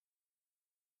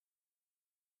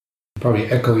Probably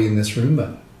echoey in this room, but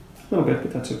A little bit,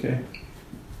 but that's okay.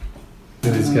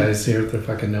 these guys here with their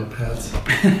fucking notepads.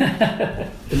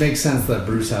 It makes sense that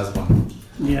Bruce has one.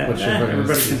 Yeah, Which everybody everybody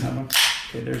wants to can see. have one.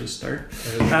 Okay, there's a start.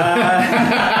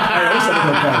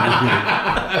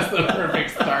 That's the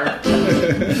perfect start.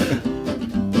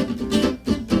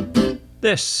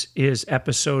 This is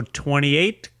episode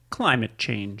 28, Climate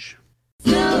Change.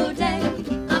 Slow day,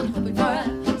 I'm hoping for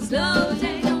a slow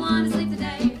day. Don't wanna sleep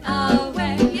today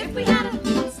away. If we had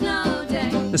a slow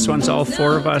day. This one's all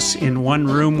four of us in one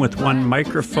room with one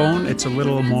microphone. It's a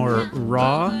little more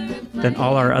raw than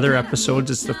all our other episodes.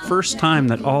 It's the first time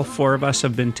that all four of us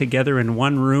have been together in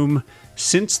one room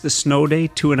since the snow day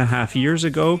 2.5 years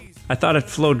ago. I thought it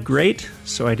flowed great,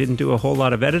 so I didn't do a whole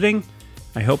lot of editing.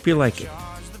 I hope you like it.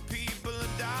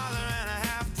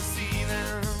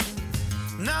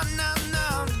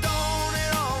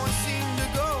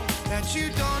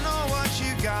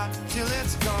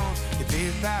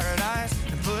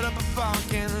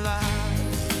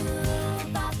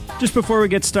 Just before we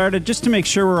get started, just to make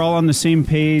sure we're all on the same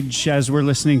page as we're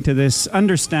listening to this,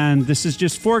 understand this is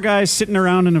just four guys sitting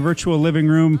around in a virtual living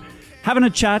room having a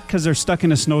chat because they're stuck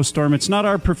in a snowstorm. It's not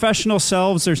our professional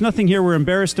selves. There's nothing here we're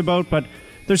embarrassed about, but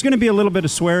there's going to be a little bit of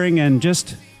swearing and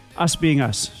just us being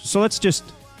us. So let's just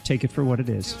take it for what it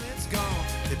is.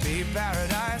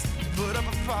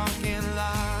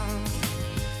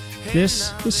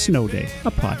 This is Snow Day,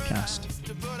 a podcast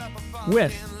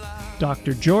with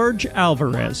Dr. George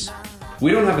Alvarez.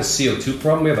 We don't have a CO2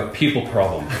 problem, we have a people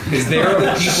problem. Because they're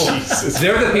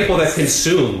the people that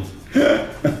consume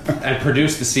and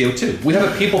produce the CO2. We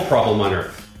have a people problem on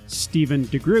Earth. Stephen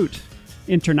DeGroot,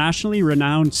 internationally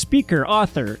renowned speaker,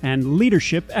 author, and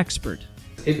leadership expert.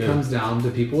 It comes down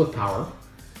to people with power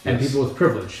and Yes. people with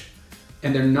privilege.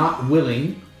 And they're not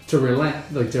willing to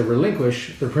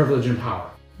relinquish their privilege and power.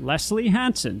 Leslie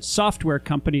Hansen, software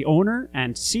company owner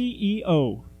and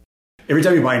CEO. Every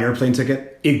time you buy an airplane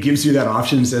ticket, it gives you that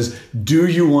option and says, do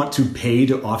you want to pay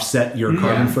to offset your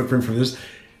carbon footprint from this?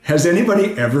 Has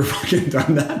anybody ever fucking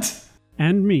done that?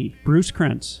 And me, Bruce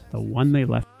Krentz, the one they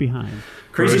left behind.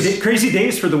 Crazy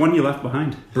days for the one you left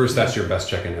behind. Bruce, that's your best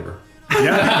check-in ever.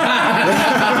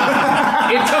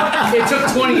 It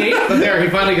took 28, but there, he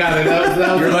finally got it.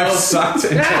 That was Your life sucked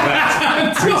until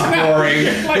that. It's boring.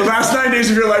 The last 9 days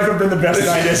of your life have been the best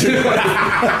 9 days of your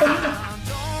life.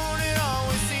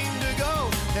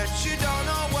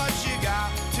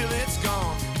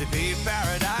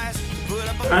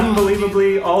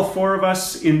 Unbelievably, all four of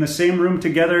us in the same room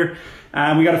together.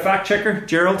 We got a fact checker,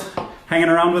 Gerald, hanging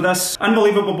around with us.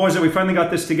 Unbelievable, boys, that we finally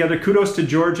got this together. Kudos to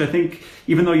George. I think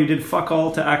even though you did fuck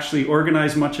all to actually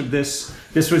organize much of this,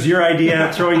 this was your idea,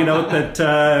 throwing it out that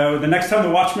the next time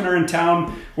the Watchmen are in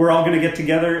town, we're all going to get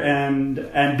together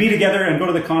and be together and go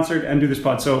to the concert and do this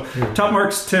pod. So top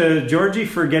marks to Georgie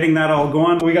for getting that all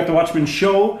going. We got the Watchmen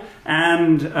show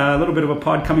and a little bit of a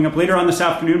pod coming up later on this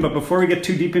afternoon. But before we get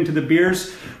too deep into the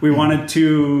beers, we wanted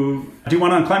to do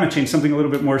one on climate change, something a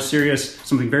little bit more serious,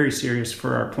 something very serious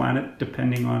for our planet,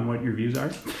 depending on what your views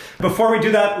are. Before we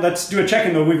do that, let's do a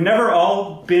check-in though. We've never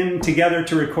all been together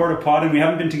to record a pod, and we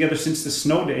haven't been together since the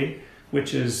snow day,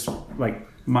 which is like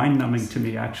mind-numbing to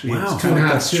me, actually. Wow. Two and a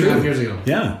half years ago.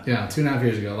 Yeah. Yeah, 2.5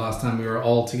 years ago. Last time we were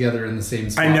all together in the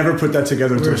same spot. I never put that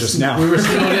together until just now. We were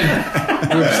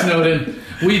snowed in.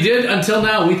 We did, until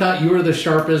now, we thought you were the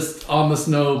sharpest on the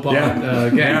snow gang.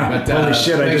 But, holy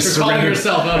shit, I just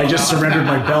surrendered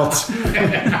my belt.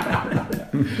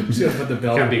 Just gotta put the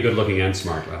belt Can't be good looking and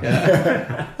smart.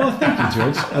 Thank you,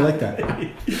 George. I like that.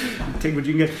 Take what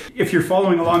you can get. If you're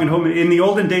following along at home, in the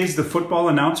olden days, the football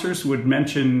announcers would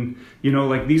mention,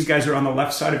 like these guys are on the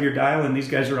left side of your dial and these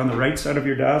guys are on the right side of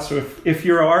your dial. So if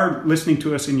you are listening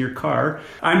to us in your car,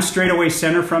 I'm straight away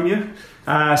center from you.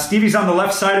 Stevie's on the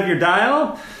left side of your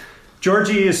dial.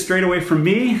 Georgie is straight away from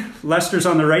me. Lester's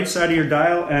on the right side of your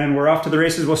dial, and we're off to the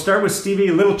races. We'll start with Stevie.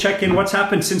 A little check-in. What's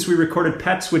happened since we recorded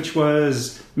Pets, which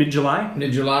was mid-July?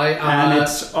 Mid-July. And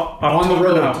it's on the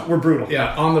road. Now. We're brutal.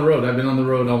 Yeah, on the road. I've been on the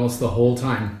road almost the whole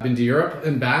time. Been to Europe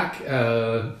and back,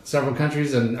 several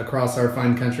countries and across our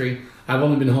fine country. I've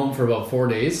only been home for about 4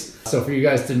 days. So for you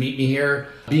guys to meet me here,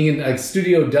 being in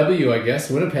Studio W, I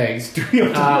guess, Winnipeg.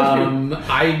 Studio W.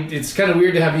 It's kind of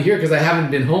weird to have you here because I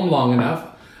haven't been home long enough.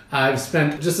 I've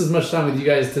spent just as much time with you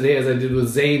guys today as I did with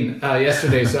Zane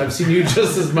yesterday. So I've seen you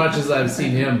just as much as I've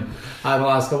seen him the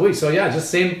last couple weeks. So yeah,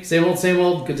 just same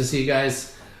old. Good to see you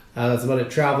guys. That's about it.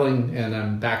 Traveling, and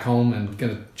I'm back home and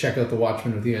going to check out the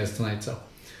Watchmen with you guys tonight. So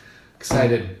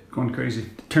excited. Going crazy.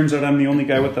 Turns out I'm the only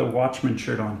guy with a Watchman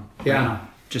shirt on. Yeah.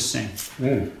 Just saying.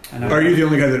 And Are you the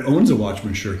only guy that owns a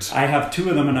Watchman shirt? I have 2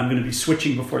 of them, and I'm going to be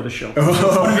switching before the show.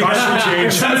 Costume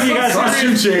change. Some of you guys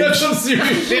Costume That's change. some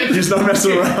serious shit. He's not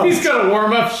messing around. He's got a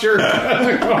warm-up shirt at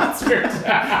the concert.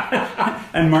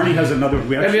 And Marnie has another.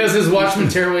 And he has his Watchman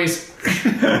tearways.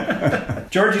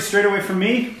 Georgie, straight away from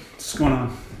me. What's going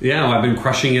on? Yeah, well, I've been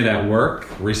crushing it at work.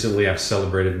 Recently, I've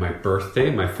celebrated my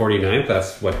birthday, my 49th.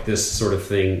 That's what this sort of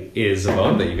thing is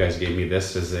about, that you guys gave me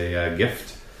this as a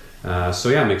gift. So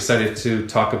yeah, I'm excited to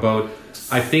talk about,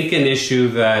 I think, an issue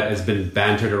that has been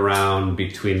bantered around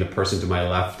between the person to my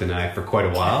left and I for quite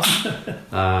a while. So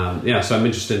I'm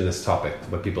interested in this topic,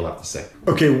 what people have to say.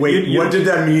 Okay, wait. What did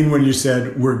that mean when you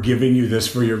said we're giving you this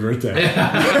for your birthday?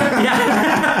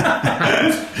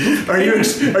 Are you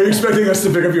expecting us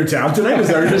to pick up your tab tonight? Is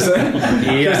that what you're saying? Because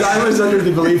Yes. I was under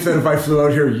the belief that if I flew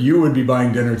out here, you would be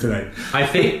buying dinner tonight. I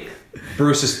think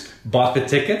Bruce has bought the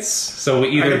tickets, so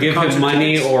we I either got the give him concert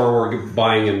money tickets. or we're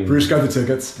buying him. Bruce got the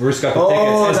tickets. Bruce got the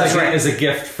Oh, tickets that's right. as a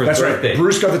gift for That's the right. birthday.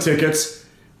 Bruce got the tickets.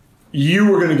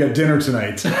 You were going to get dinner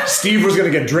tonight. Steve was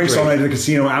going to get drinks all night at the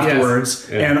casino afterwards.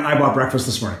 Yeah. And I bought breakfast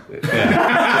this morning. That's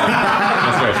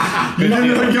right. You didn't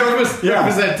really Breakfast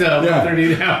at 1:30 in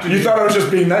the afternoon. You thought I was just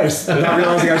being nice, not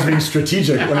realizing I was being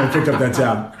strategic when I picked up that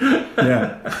tab.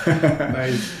 Yeah.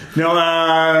 Nice.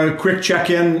 No, quick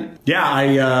check-in. Yeah,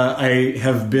 I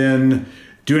have been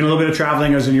doing a little bit of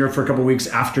traveling. I was in Europe for a couple of weeks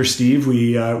after Steve.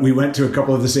 We went to a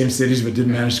couple of the same cities, but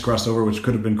didn't manage to cross over, which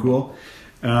could have been cool.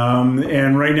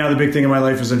 And right now, the big thing in my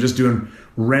life is I'm just doing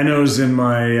renos in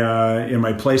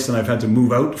my place, and I've had to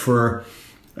move out for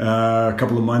a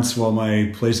couple of months while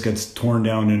my place gets torn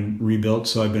down and rebuilt.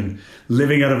 So I've been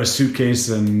living out of a suitcase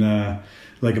and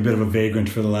like a bit of a vagrant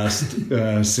for the last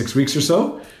 6 weeks or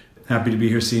so. Happy to be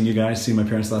here seeing you guys, seeing my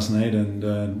parents last night,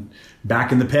 and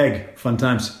back in the peg. Fun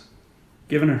times.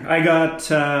 Giving her.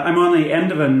 I'm on the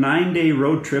end of a 9-day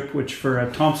road trip, which for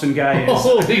a Thompson guy is,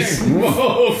 Holy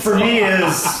smokes. for me,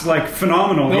 is like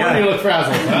phenomenal. No wonder you look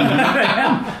frazzled.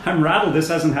 I'm rattled. This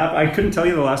hasn't happened. I couldn't tell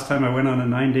you the last time I went on a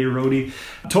 9-day roadie.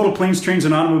 Total planes, trains,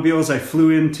 and automobiles. I flew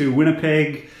into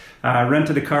Winnipeg,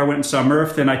 rented a car, went and saw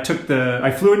Murph. Then I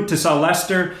flew in to saw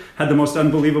Leicester, had the most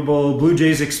unbelievable Blue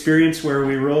Jays experience where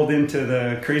we rolled into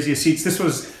the craziest seats. This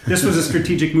was a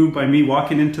strategic move by me.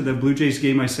 Walking into the Blue Jays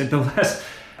game, I said to Les,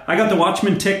 I got the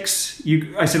Watchman ticks.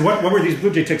 I said, what were these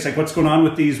Blue Jay ticks? Like, what's going on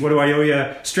with these? What do I owe you?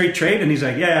 Straight trade? And he's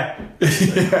like, yeah.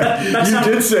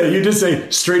 You did say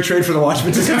straight trade for the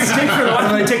Watchman tickets. Straight trade for the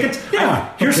Watchman tickets?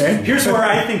 Yeah. Okay. Here's where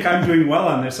I think I'm doing well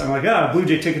on this. I'm like, Blue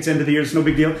Jay tickets end of the year. It's no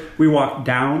big deal. We walk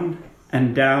down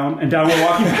and down and down. We're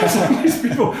walking past all these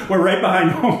people. We're right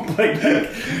behind home plate,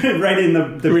 right in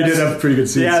the We best. did have pretty good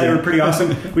seats. Yeah, they were pretty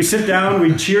awesome. We sit down,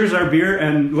 we cheers our beer,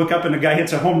 and look up, and a guy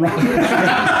hits a home run.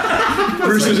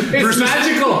 It's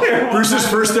magical. Bruce's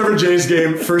first ever Jays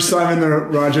game, first time in the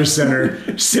Rogers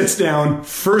Center, sits down,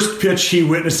 first pitch he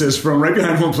witnesses from right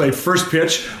behind home plate, first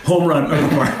pitch, home run out of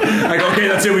the park. Like, okay,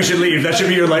 that's it, we should leave. That should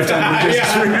be your lifetime Blue Jays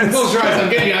experience. Close your eyes. I'm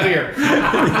getting you out of here.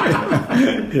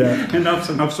 Yeah.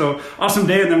 Enough. So awesome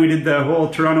day, and then we did the whole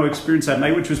Toronto experience that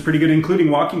night, which was pretty good,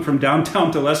 including walking from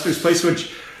downtown to Lester's place,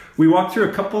 which we walked through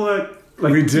a couple of.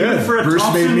 Like, We did. For a Bruce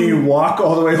Thompson, made me walk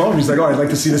all the way home. He's like, "Oh, I'd like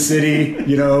to see the city."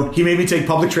 You know, he made me take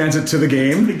public transit to the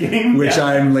game, which yeah.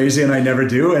 I'm lazy and I never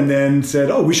do. And then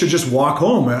said, "Oh, we should just walk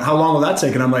home." How long will that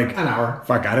take? And I'm like, An hour.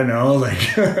 Fuck, I don't know. Like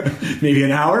maybe an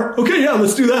hour. Okay, yeah,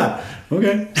 let's do that.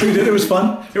 Okay, so we did. It was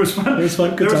fun. It was fun. It was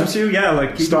fun. Good There time. was a few,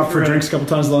 like Stopped for drinks a couple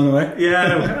times along the way.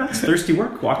 Yeah, it's thirsty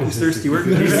work. Walking's thirsty work.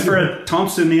 Even for a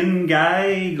Thompson Inn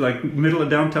guy, like middle of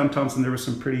downtown Thompson, there was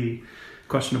some pretty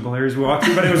questionable areas we walked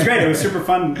through, but it was great. It was super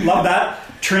fun. Love that.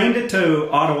 Trained it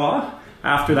to Ottawa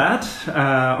after that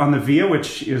on the Via,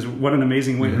 which is what an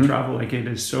amazing way to travel. Like, it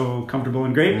is so comfortable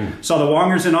and great. Saw the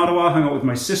Wongers in Ottawa, hung out with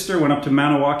my sister, went up to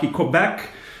Maniwaki, Quebec.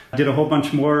 Did a whole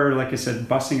bunch more, like I said,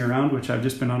 bussing around, which I've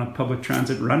just been on a public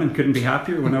transit run and couldn't be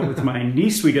happier. Went out with my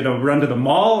niece. We did a run to the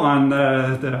mall on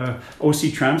the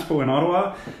OC Transpo in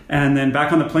Ottawa, and then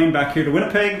back on the plane back here to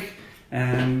Winnipeg.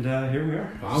 And here we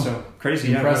are. Wow. So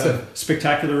crazy. Impressive. Yeah,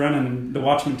 spectacular run. And the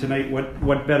Watchman tonight,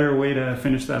 what better way to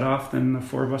finish that off than the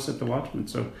four of us at the Watchman?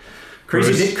 So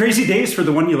Bruce. crazy days for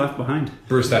the one you left behind.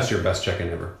 Bruce, that's your best check-in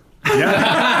ever. It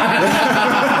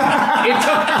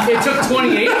took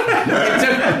 28.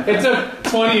 It took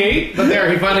 28, but there,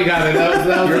 he finally got it. That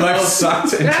was Your life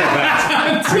sucked until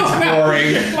that. It's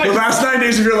boring. The last 9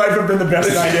 days of your life have been the best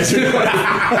 9 days of your life.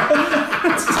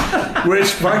 Which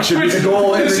fuck should be the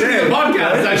goal every This should be day. the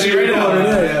podcast, actually, right now. Every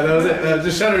day. Yeah, that was it.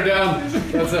 Just shut her down.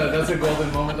 That's a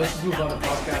golden moment. Let's just move on to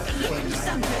podcast.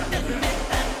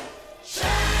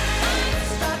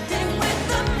 Starting with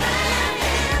the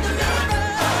man in the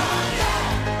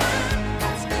river.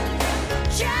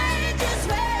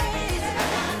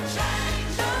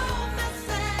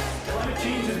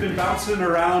 been bouncing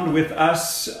around with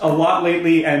us a lot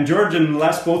lately, and George and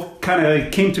Les both kind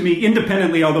of came to me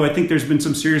independently, although I think there's been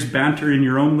some serious banter in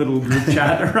your own little group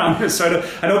chat around this. So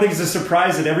I don't think it's a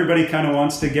surprise that everybody kind of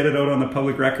wants to get it out on the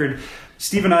public record.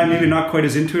 Steve and I maybe not quite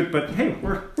as into it, but hey,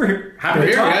 we're happy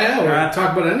to talk. Yeah, we're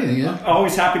talk about anything. Yeah,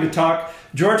 always happy to talk.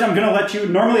 George, I'm going to let you.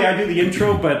 Normally, I do the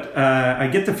intro, but I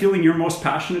get the feeling you're most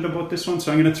passionate about this one,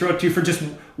 so I'm going to throw it to you for just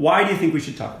why do you think we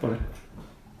should talk about it?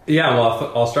 Yeah,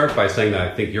 well, I'll start by saying that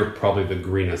I think you're probably the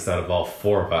greenest out of all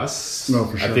four of us. No,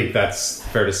 for sure. I think that's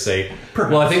fair to say.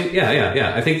 Perhaps. Well, I think,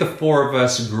 yeah. I think the four of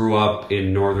us grew up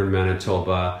in northern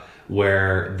Manitoba,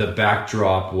 where the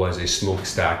backdrop was a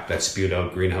smokestack that spewed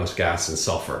out greenhouse gas and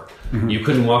sulfur. Mm-hmm. You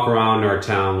couldn't walk around our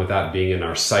town without being in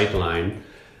our sight line.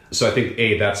 So I think,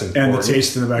 that's important. And the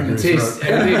taste in the back of your throat.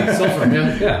 Everything,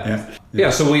 sulfur,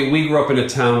 Yeah, so we grew up in a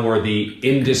town where the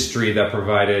industry that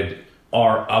provided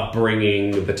our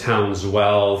upbringing, the town's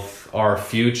wealth, our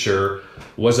future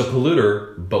was a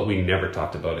polluter, but we never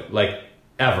talked about it, like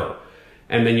ever.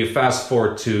 And then you fast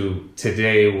forward to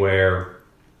today where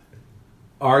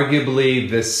arguably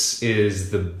this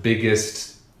is the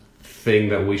biggest thing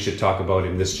that we should talk about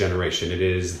in this generation. It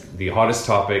is the hottest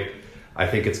topic. I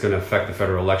think it's going to affect the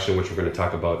federal election, which we're going to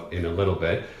talk about in a little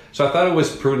bit. So I thought it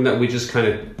was prudent that we just kind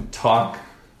of talk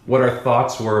what our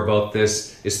thoughts were about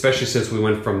this, especially since we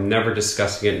went from never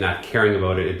discussing it, not caring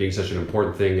about it being such an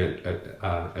important thing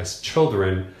as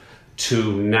children,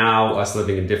 to now us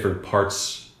living in different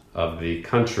parts of the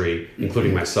country,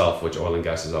 including myself, which oil and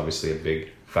gas is obviously a big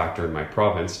factor in my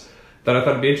province, that I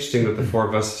thought it'd be interesting that the four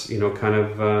of us, kind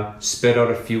of spit out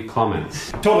a few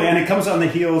comments. Totally, and it comes on the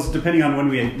heels, depending on when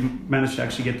we manage to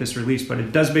actually get this released, but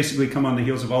it does basically come on the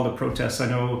heels of all the protests. I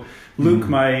know Luke,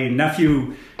 my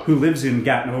nephew, who lives in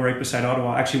Gatineau, right beside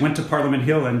Ottawa, actually went to Parliament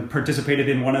Hill and participated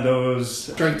in one of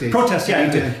those Strike days. protests. Yeah,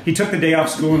 he did. He took the day off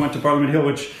school and went to Parliament Hill,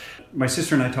 which my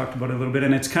sister and I talked about a little bit,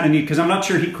 and it's kind of neat because I'm not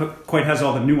sure he quite has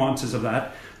all the nuances of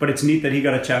that, but it's neat that he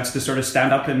got a chance to sort of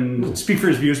stand up and speak for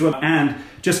his views with, and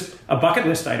just a bucket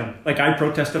list item. Like I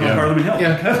protested on Parliament Hill.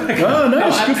 Yeah. Oh,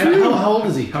 nice. Good for And you. how old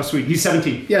is he? How sweet. He's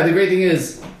 17. Yeah, the great thing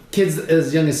is, kids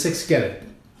as young as 6 get it.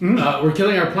 We're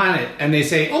killing our planet, and they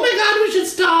say, "Oh my God, we should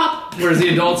stop." Whereas the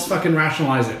adults fucking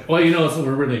rationalize it. Well, it's what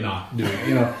we're really not doing.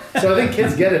 So I think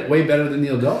kids get it way better than the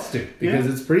adults do because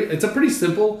it's a pretty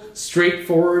simple,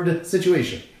 straightforward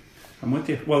situation. I'm with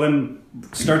you. Well, then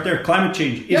start there. Climate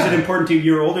change. Is Yeah. it important to you?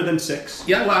 You're older than 6.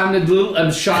 Yeah, well,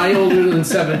 I'm shy older than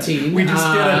 17. We just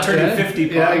did a turning 50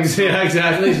 Yeah, pod. yeah,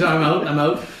 exactly. So I'm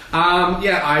out.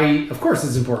 Of course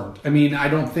it's important. I mean, I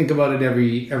don't think about it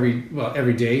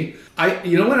every day.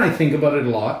 When I think about it a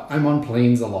lot, I'm on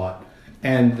planes a lot,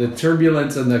 and the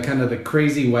turbulence and the kind of the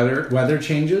crazy weather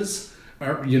changes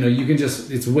are, you can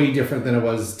just, it's way different than it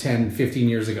was 10, 15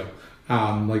 years ago.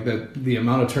 Like the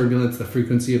amount of turbulence, the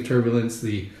frequency of turbulence,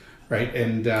 right?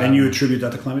 And you attribute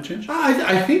that to climate change?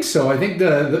 I think so. I think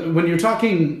the when you're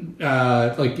talking,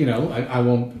 I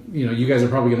won't, you guys are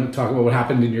probably going to talk about what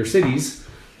happened in your cities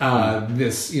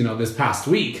this past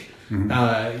week.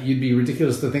 Mm-hmm. You'd be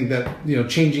ridiculous to think that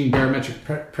changing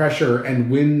barometric pressure and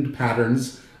wind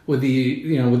patterns with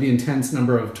the intense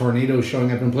number of tornadoes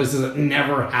showing up in places that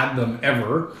never had them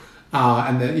ever,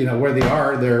 and that where they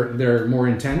are, they're more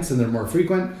intense and they're more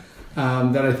frequent.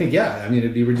 That I think,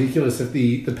 it'd be ridiculous if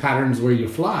the patterns where you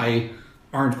fly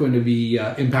aren't going to be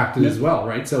impacted as well,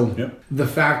 right? So the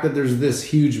fact that there's this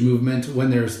huge movement when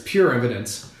there's pure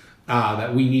evidence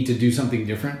that we need to do something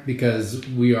different because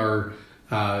we are,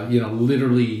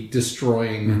 literally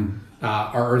destroying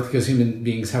our Earth, because human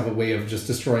beings have a way of just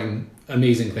destroying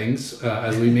amazing things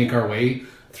as we make our way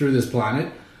through this planet.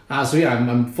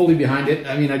 I'm fully behind it.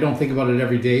 I mean, I don't think about it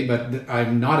every day, but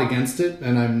I'm not against it,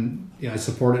 and I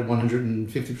support it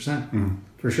 150%.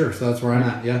 For sure. So that's where I'm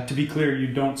at. Yeah. To be clear,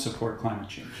 you don't support climate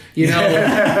change. We're talking.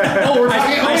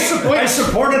 I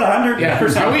support it 100%. Yeah.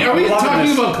 Are we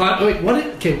talking about climate? Wait, what?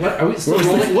 Okay, what are we still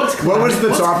rolling? What's climate? What was the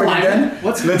topic again?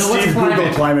 Let's Steve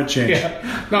Google climate change.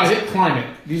 Yeah. No, I said climate.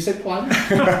 Did you say climate?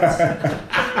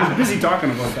 I was busy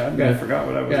talking about that. And I forgot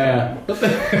what I was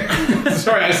talking about.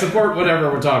 Sorry, I support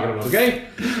whatever we're talking about. Okay.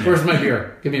 Where's my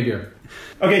beer? Give me a beer.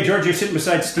 Okay, George, you're sitting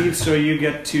beside Steve, so you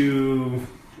get to.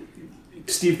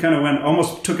 Steve kind of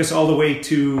almost took us all the way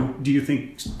to, do you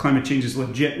think climate change is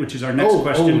legit, which is our next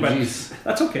question, but geez.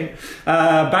 That's okay.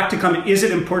 Back to climate. Is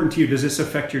it important to you? Does this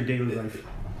affect your daily life?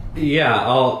 Yeah,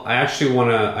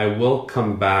 I will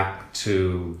come back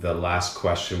to the last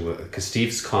question, because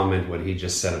Steve's comment, what he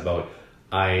just said about,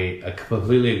 I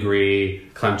completely agree,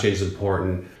 climate change is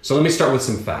important. So let me start with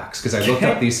some facts, because I looked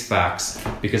up these facts,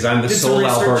 because I'm the sole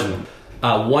Albertan.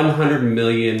 100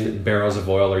 million barrels of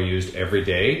oil are used every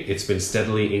day. It's been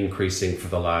steadily increasing for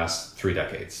the last 3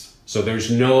 decades. So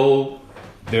there's no,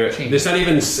 it's not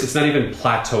even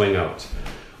plateauing out.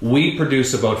 We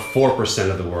produce about 4%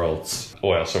 of the world's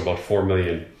oil, so about 4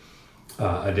 million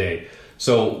a day.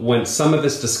 So when some of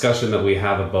this discussion that we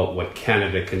have about what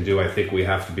Canada can do, I think we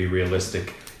have to be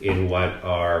realistic in what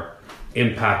our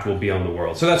impact will be on the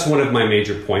world. So that's one of my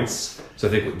major points. So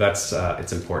I think that's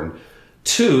it's important.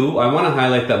 2, I want to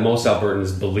highlight that most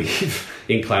Albertans believe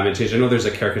in climate change. I know there's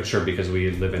a caricature because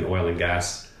we live in oil and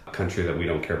gas country that we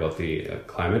don't care about the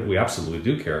climate. We absolutely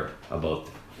do care about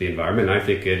the environment. And I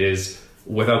think it is,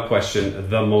 without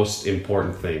question, the most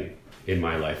important thing in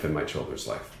my life and my children's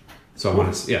life. So I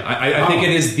want to, I think it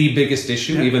is the biggest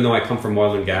issue, even though I come from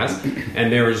oil and gas.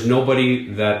 And there is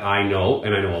nobody that I know,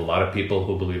 and I know a lot of people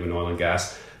who believe in oil and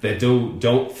gas, that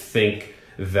don't think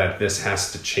that this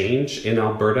has to change in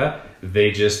Alberta.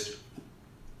 They just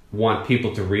want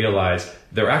people to realize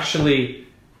there actually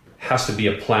has to be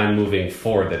a plan moving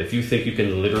forward, that if you think you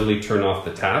can literally turn off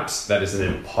the taps, that is an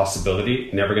impossibility,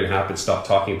 never going to happen, stop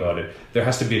talking about it. There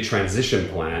has to be a transition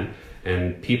plan,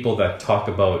 and people that talk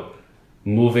about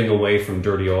moving away from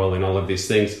dirty oil and all of these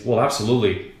things, well,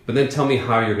 absolutely, but then tell me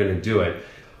how you're going to do it.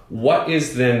 What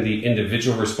is then the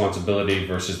individual responsibility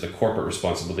versus the corporate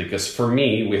responsibility? Because for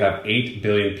me, we have 8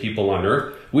 billion people on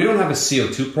Earth. We don't have a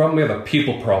CO2 problem, we have a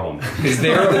people problem. Because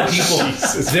they're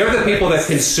the people that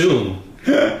consume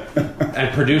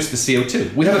and produce the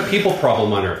CO2. We have a people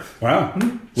problem on Earth. Wow.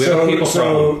 We have a people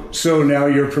problem. So now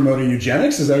you're promoting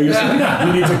eugenics? Is that what you're saying?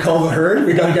 We need to cull the herd?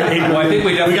 We got to get 8 billion. I think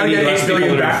we definitely need less 8 billion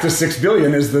people back to 6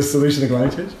 billion is the solution to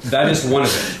climate change? That is one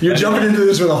of it. You're jumping into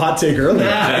this with a hot take earlier.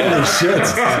 Holy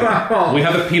shit. We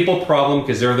have a people problem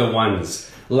because they're the ones.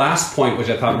 Last point, which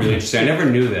I thought really interesting. I never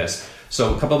knew this.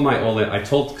 So a couple of I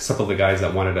told a couple of the guys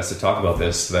that wanted us to talk about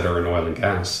this that are in oil and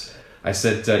gas. I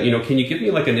said, can you give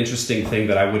me like an interesting thing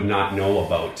that I would not know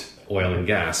about oil and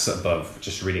gas above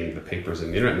just reading the papers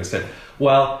and the internet? And they said,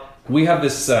 well, we have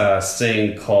this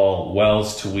saying called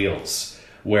wells to wheels,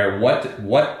 where what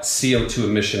CO2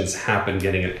 emissions happen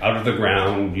getting it out of the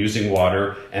ground, using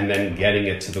water, and then getting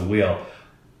it to the wheel.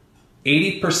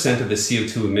 80% of the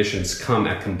CO2 emissions come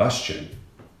at combustion.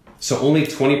 So only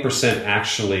 20%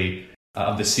 actually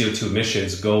of the CO2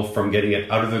 emissions go from getting it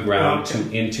out of the ground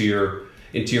to into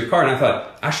your car. And I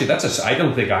thought, actually, I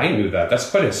don't think I knew that. That's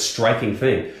quite a striking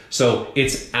thing. So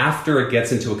it's after it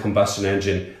gets into a combustion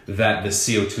engine that the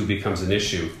CO2 becomes an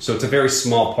issue. So it's a very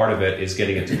small part of it is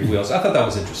getting it to the wheels. I thought that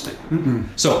was interesting. Mm-hmm.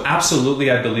 So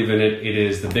absolutely, I believe in it. It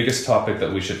is the biggest topic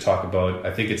that we should talk about.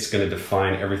 I think it's going to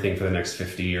define everything for the next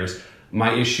 50 years.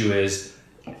 My issue is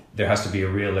there has to be a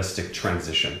realistic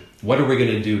transition. What are we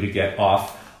going to do to get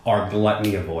off our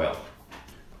gluttony of oil?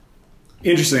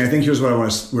 Interesting. I think here's where I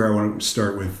want to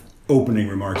start with opening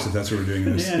remarks, if that's what we're doing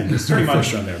in this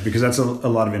first round there, because that's a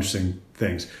lot of interesting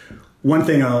things. One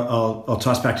thing I'll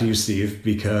toss back to you, Steve,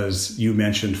 because you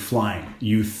mentioned flying.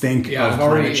 You think of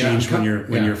climate change when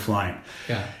you're flying.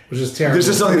 Yeah, which is terrible. This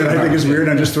is something that I think is weird.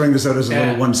 I'm just throwing this out as a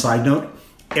little one side note.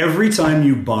 Every time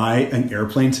you buy an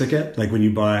airplane ticket, like when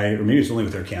you buy, or maybe it's only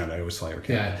with Air Canada, I always fly Air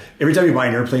Canada. Yeah. Every time you buy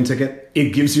an airplane ticket, it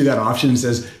gives you that option and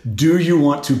says, do you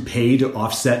want to pay to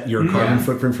offset your carbon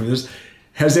footprint from this?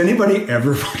 Has anybody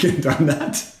ever fucking done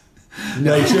that?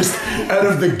 No. Like just out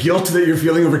of the guilt that you're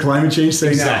feeling over climate change,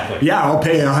 saying, I'll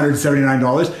pay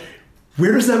 $179.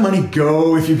 Where does that money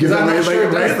go if you give it away?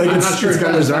 It's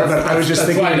kind of bizarre, but I was just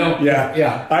thinking. Why I don't.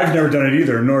 Yeah. I've never done it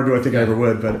either, nor do I think I ever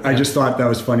would. But I just thought that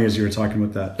was funny as you were talking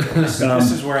about that. This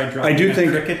is where I drop. I do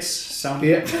think crickets sound.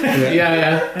 Yeah.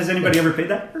 Has anybody ever paid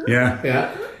that?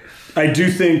 Yeah. I do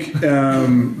think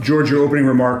George, your opening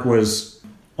remark was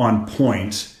on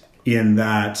point in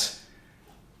that,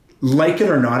 like it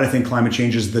or not, I think climate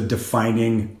change is the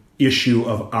defining issue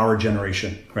of our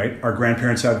generation. Right? Our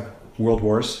grandparents had world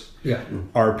wars. Yeah.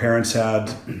 Our parents had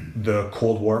the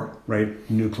Cold War, right?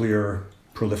 Nuclear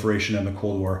proliferation and the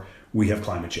Cold War. We have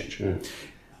climate change. Mm.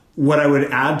 What I would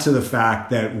add to the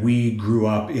fact that we grew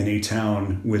up in a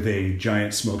town with a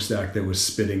giant smokestack that was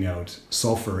spitting out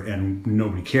sulfur and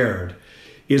nobody cared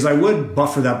is I would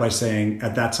buffer that by saying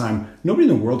at that time, nobody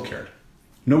in the world cared.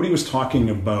 Nobody was talking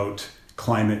about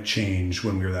climate change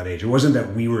when we were that age. It wasn't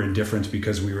that we were indifferent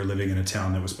because we were living in a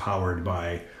town that was powered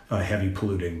by a heavy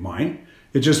polluting mine.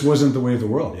 It just wasn't the way of the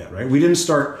world yet, right? We didn't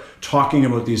start talking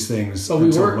about these things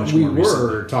until much more recently.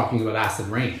 We were talking about acid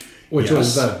rain, which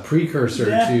was the precursor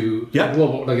to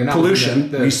global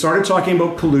pollution. We started talking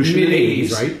about pollution in the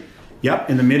 80s, right? Yep,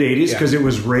 in the mid 80s, Yeah. because it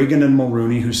was Reagan and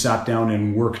Mulrooney who sat down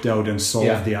and worked out and solved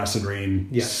Yeah. the acid rain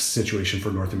Yeah. situation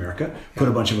for North America. Put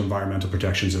a bunch of environmental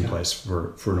protections in place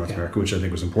for North Yeah. America, which I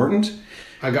think was important.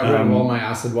 I got rid of all my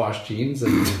acid wash jeans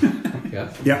and yeah.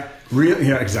 Yeah,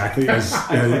 yeah, exactly. Thank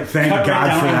Cut right God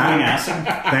down for on that. being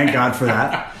acid. Thank God for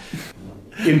that.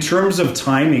 In terms of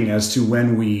timing as to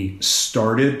when we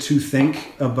started to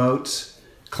think about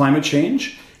climate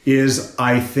change, is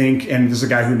I think, and this is a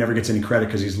guy who never gets any credit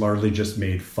because he's largely just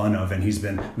made fun of and he's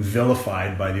been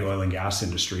vilified by the oil and gas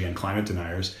industry and climate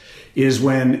deniers, is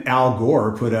when Al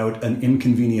Gore put out An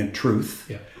Inconvenient Truth,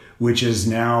 Yeah. which is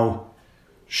now,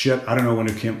 I don't know when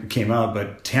it came out,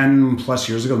 but 10 plus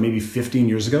years ago, maybe 15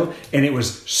 years ago. And it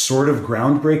was sort of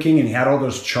groundbreaking. And he had all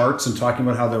those charts and talking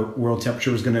about how the world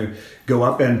temperature was going to go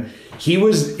up. And it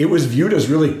was viewed as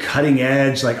really cutting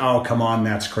edge, like, oh, come on,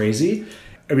 that's crazy.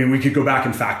 I mean, we could go back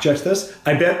and fact check this.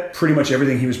 I bet pretty much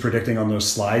everything he was predicting on those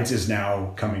slides is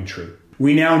now coming true.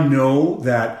 We now know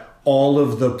that all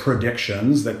of the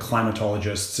predictions that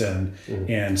climatologists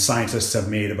and scientists have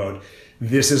made about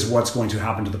this is what's going to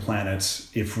happen to the planet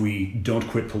if we don't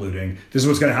quit polluting. This is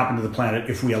what's going to happen to the planet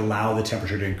if we allow the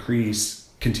temperature to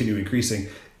continue increasing,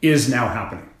 is now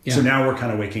happening. Yeah. So now we're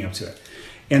kind of waking up to it.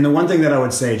 And the one thing that I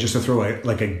would say, just to throw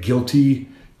a guilty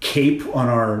cape on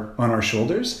our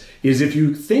shoulders, is if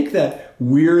you think that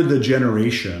we're the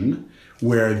generation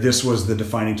where this was the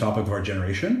defining topic of our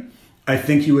generation, I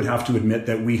think you would have to admit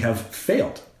that we have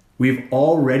failed. We've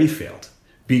already failed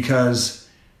because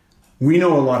we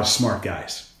know a lot of smart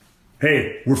guys.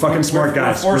 Hey, we're fucking smart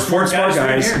guys. We're We're smart guys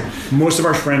right here. Most of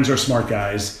our friends are smart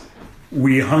guys.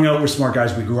 We hung out with smart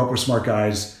guys. We grew up with smart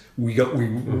guys. We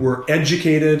were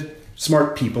educated,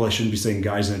 smart people. I shouldn't be saying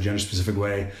guys in a gender-specific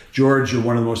way. George, you're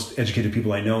one of the most educated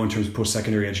people I know in terms of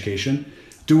post-secondary education.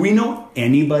 Do we know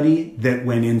anybody that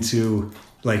went into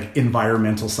like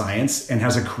environmental science and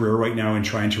has a career right now in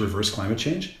trying to reverse climate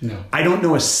change? No. I don't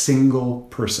know a single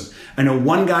person. I know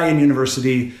one guy in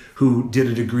university who did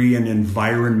a degree in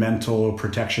environmental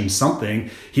protection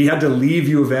something. He had to leave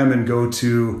U of M and go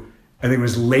to, I think it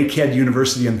was Lakehead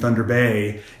University in Thunder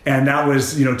Bay. And that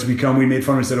was, to become, we made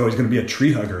fun of him and said, oh, he's going to be a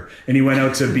tree hugger. And he went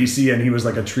out to BC and he was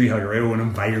like a tree hugger, an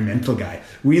environmental guy.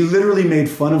 We literally made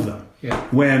fun of them. Yeah.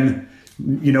 When,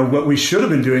 what we should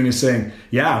have been doing is saying,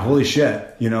 yeah, holy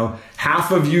shit,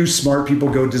 half of you smart people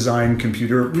go design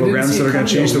computer programs that are going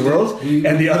to change the world.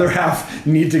 And the other half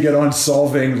need to get on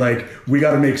solving, we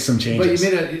got to make some changes.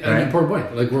 But you made an important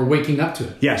point. Like, we're waking up to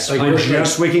it. Yes, we're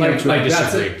just waking up to it. I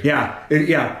disagree.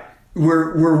 Yeah.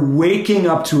 We're waking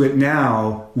up to it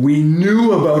now. We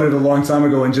knew about it a long time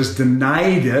ago and just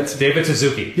denied it. David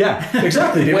Suzuki. Yeah,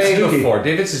 exactly. David Way Suzuki. before.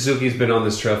 David Suzuki's been on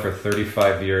this trail for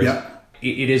 35 years. Yeah.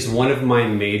 It is one of my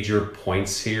major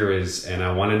points here and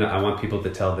I want people to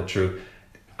tell the truth.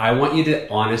 I want you to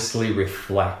honestly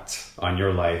reflect on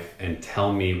your life and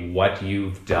tell me what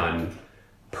you've done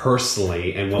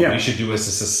personally and what we should do as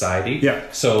a society. Yeah.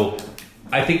 So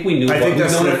I think we knew we've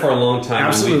known it for a long time.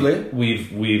 Absolutely.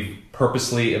 We've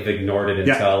purposely have ignored it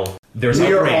until there's we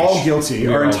outrage. are all guilty.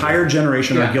 Our entire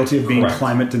generation are guilty of being Correct.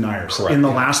 climate deniers. Correct. In the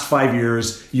last 5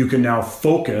 years, you can now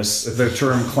focus the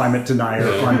term climate denier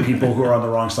on people who are on the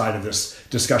wrong side of this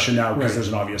discussion now because there's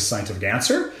an obvious scientific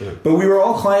answer. But we were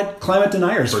all climate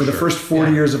deniers for the first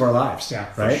 40 years of our lives. Yeah,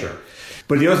 right? for sure.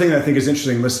 But the other thing that I think is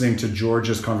interesting listening to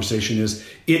George's conversation is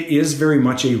it is very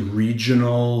much a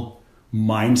regional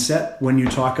mindset when you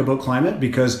talk about climate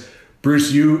because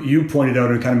Bruce, you pointed out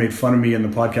and kind of made fun of me in the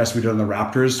podcast we did on the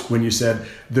Raptors when you said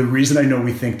the reason I know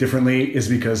we think differently is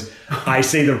because I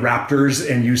say the Raptors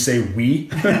and you say we,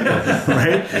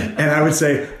 right? And I would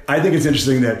say, I think it's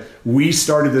interesting that we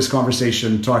started this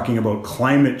conversation talking about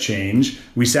climate change.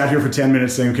 We sat here for 10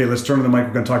 minutes saying, okay, let's turn to the mic.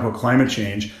 We're going to talk about climate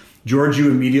change. George,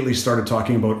 you immediately started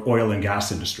talking about oil and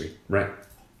gas industry. Right.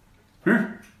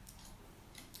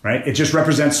 Right? It just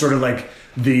represents sort of like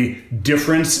the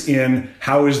difference in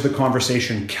how is the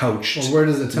conversation couched. Well, where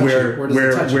does it touch you? Where does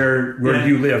it touch you? Where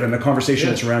you live and the conversation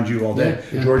that's around you all day.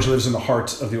 Yeah. George lives in the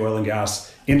heart of the oil and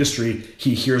gas industry.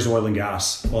 He hears oil and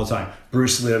gas all the time.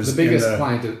 Bruce lives The biggest in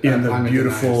the climate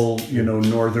beautiful,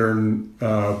 northern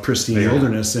pristine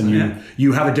wilderness, and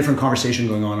you have a different conversation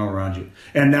going on all around you.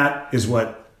 And that is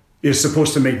what is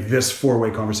supposed to make this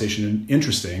four-way conversation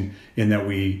interesting in that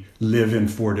we live in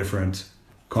four different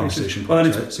conversation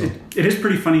points, Well, right? So, it is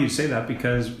pretty funny you say that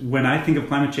because when I think of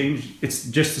climate change, it's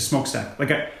just a smokestack.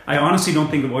 Like I honestly don't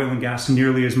think of oil and gas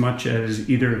nearly as much as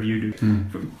either of you do.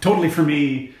 Totally for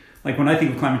me, like when I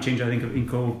think of climate change, I think of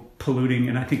Inco polluting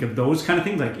and I think of those kind of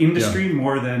things like industry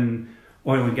more than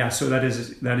oil and gas. So that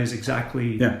is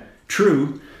exactly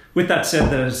true. With that said,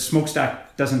 the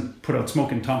smokestack doesn't put out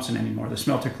smoke in Thompson anymore. The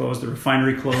smelter closed, the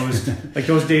refinery closed. Like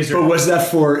those days are... But was that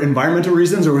for environmental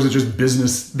reasons or was it just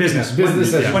business? Business.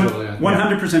 Business as usual, yeah.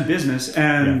 100% business.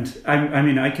 And I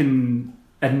mean, I can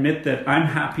admit that I'm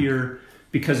happier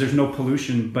because there's no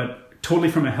pollution, but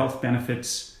totally from a health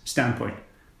benefits standpoint.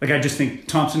 Like, I just think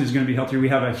Thompson is going to be healthier. We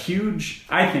have a huge,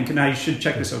 I think, and I should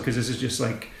check this out because this is just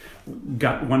like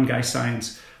got one guy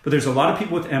science, but there's a lot of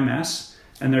people with MS,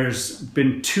 and there's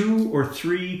been 2 or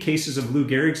 3 cases of Lou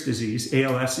Gehrig's disease,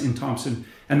 ALS, in Thompson,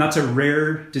 and that's a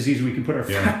rare disease. We can put our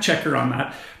fact checker on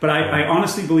that. But I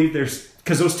honestly believe there's,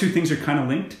 because those two things are kind of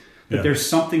linked, that there's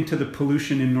something to the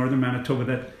pollution in northern Manitoba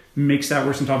that makes that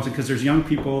worse in Thompson, because there's young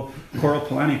people, Coral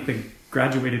Polanic, that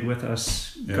graduated with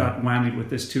us, got whammied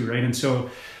with this too, right? And so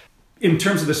in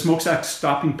terms of the smokestack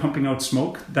stopping pumping out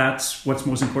smoke, that's what's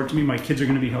most important to me. My kids are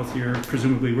going to be healthier.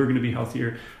 Presumably we're going to be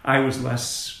healthier. I was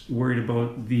less worried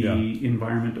about the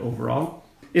environment overall.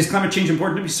 Is climate change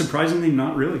important to me? Surprisingly,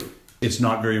 not really. It's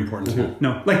not very important to me.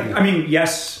 No. Like, I mean,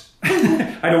 yes,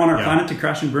 I don't want our planet to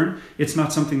crash and burn. It's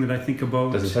not something that I think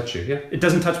about. Doesn't touch you, It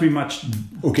doesn't touch me much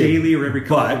daily or every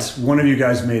couple But days. one of you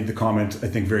guys made the comment, I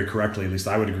think very correctly, at least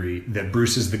I would agree, that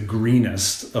Bruce is the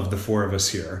greenest of the 4 of us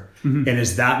here. And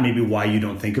is that maybe why you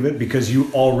don't think of it? Because you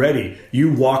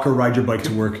walk or ride your bike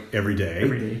to work every day.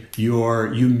 Every day.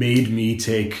 You made me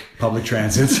take public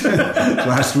transit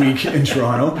last week in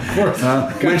Toronto.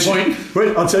 Of course. Good point.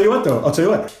 But I'll tell you what,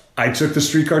 though. I took the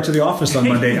streetcar to the office on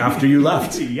Monday after you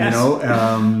left, Yes.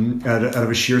 out of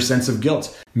a sheer sense of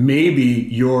guilt. Maybe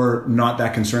you're not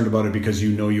that concerned about it because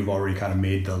you know you've already kind of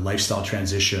made the lifestyle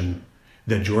transition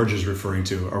that George is referring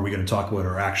to. Are we going to talk about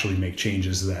or actually make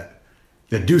changes that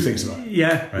do things about it?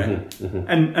 Yeah. Right?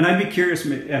 And I'd be curious,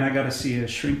 and I got to see a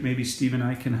shrink. Maybe Steve and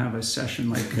I can have a session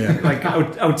like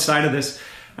outside of this.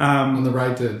 On the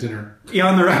ride to dinner. Yeah,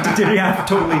 on the ride to dinner. Yeah,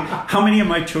 totally. How many of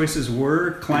my choices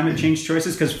were climate change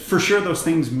choices? Because for sure those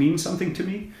things mean something to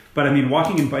me. But I mean,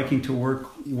 walking and biking to work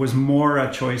was more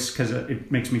a choice because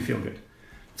it makes me feel good.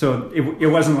 So it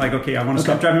wasn't like, okay, I want to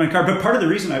stop driving my car. But part of the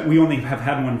reason we only have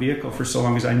had one vehicle for so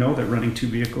long is I know that running 2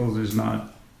 vehicles is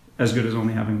not as good as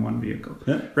only having 1 vehicle.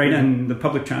 Yeah. Right? And the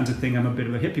public transit thing, I'm a bit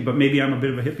of a hippie. But maybe I'm a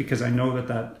bit of a hippie because I know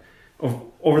that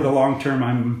over the long term,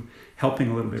 I'm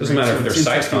helping a little bit. Doesn't matter if there's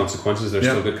side consequences, there's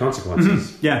still good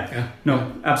consequences.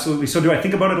 No, absolutely. So do I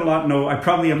think about it a lot? No, I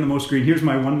probably am the most green. Here's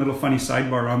my one little funny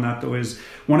sidebar on that, though, is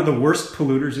one of the worst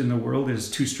polluters in the world is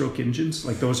 2-stroke engines.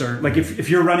 Like, those are, like, if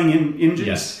you're running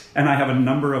engines, and I have a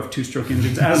number of 2-stroke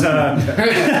engines as a...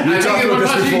 You talked about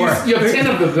this before. You have 10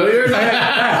 of them, don't you?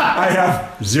 I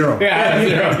have 0. Yeah,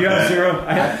 0. You have 0.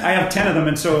 I have 10 of them,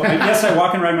 and so I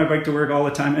walk and ride my bike to work all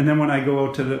the time. And then when I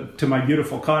go to my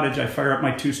beautiful cottage, I fire up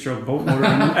my 2-stroke boat motor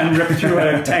and rip through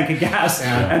a tank of gas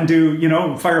and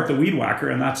fire up the weed whacker,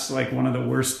 and that's like one of the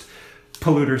worst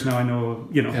polluters. Now I know,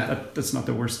 that's not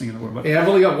the worst thing in the world. But I've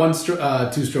only got one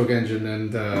 2-stroke engine,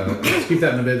 and let's keep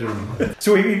that in the bedroom.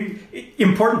 So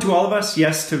important to all of us,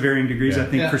 yes, to varying degrees. I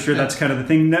think for sure that's kind of the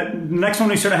thing. The next one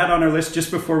we sort of had on our list just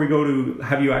before we go to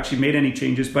have you actually made any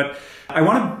changes, but I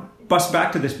want to bust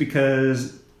back to this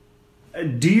because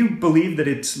do you believe that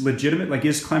it's legitimate? Like,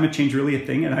 is climate change really a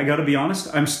thing? And I got to be honest,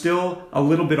 I'm still a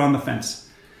little bit on the fence,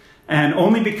 and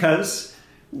only because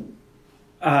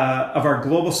of our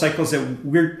global cycles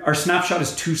that our snapshot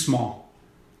is too small.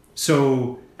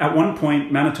 So at one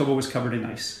point, Manitoba was covered in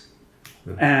ice.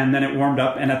 And then it warmed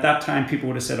up. And at that time, people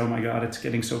would have said, oh my God, it's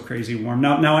getting so crazy warm.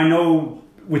 Now I know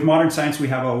with modern science, we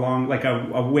have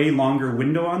a way longer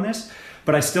window on this.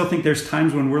 But I still think there's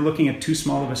times when we're looking at too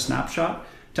small of a snapshot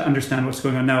to understand what's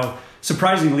going on. Now,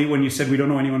 surprisingly, when you said we don't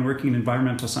know anyone working in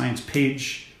environmental science,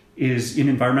 Paige is in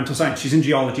environmental science. She's in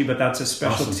geology, but that's a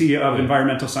specialty of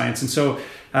environmental science. And so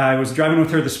I was driving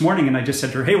with her this morning and I just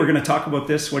said to her, hey, we're going to talk about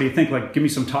this. What do you think? Like, give me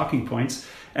some talking points.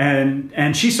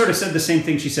 And she sort of said the same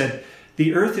thing. She said,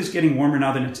 the earth is getting warmer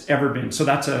now than it's ever been. So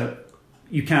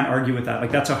you can't argue with that.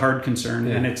 Like, that's a hard concern.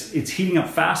 And it's heating up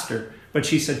faster. But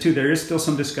she said too, there is still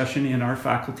some discussion in our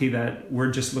faculty that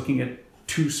we're just looking at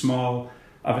too small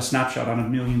of a snapshot on a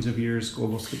millions of years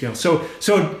global scale. So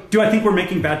do I think we're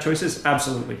making bad choices?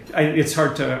 Absolutely. It's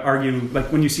hard to argue.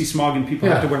 Like, when you see smog and people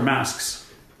have to wear masks,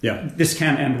 this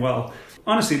can't end well.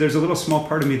 Honestly, there's a little small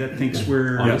part of me that thinks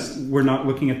we're not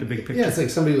looking at the big picture. Yeah, it's like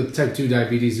somebody with type 2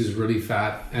 diabetes who's really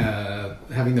fat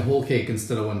having the whole cake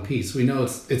instead of one piece. We know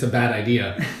it's a bad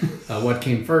idea. What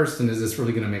came first, and is this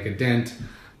really going to make a dent?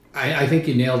 I think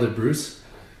you nailed it, Bruce.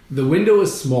 The window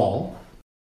is small.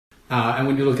 And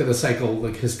when you look at the cycle,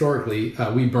 like historically,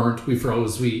 we burnt, we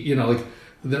froze, the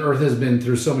earth has been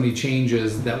through so many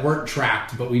changes that weren't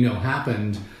tracked, but we know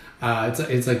happened.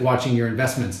 It's like watching your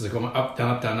investments. It's like going up,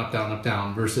 down, up, down, up, down, up,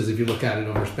 down. Versus if you look at it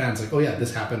over a span, it's like, oh yeah,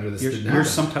 this happened or this didn't happen. Yours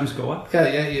sometimes go up.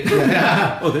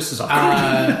 Yeah. Oh, this is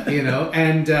awesome.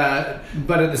 And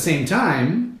but at the same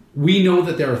time, we know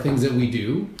that there are things that we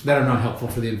do that are not helpful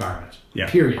for the environment. Yeah.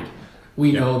 Period.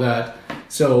 We know that.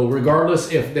 So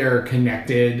regardless if they're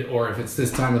connected or if it's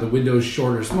this time of the window's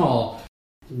short or small,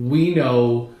 we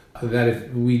know that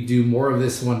if we do more of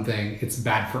this one thing, it's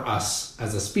bad for us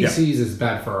as a species. It's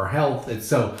bad for our health.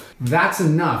 So that's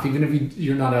enough. Even if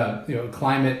you're not a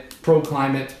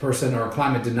pro-climate person or a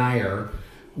climate denier,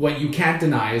 what you can't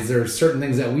deny is there are certain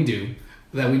things that we do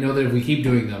that we know that if we keep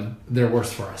doing them, they're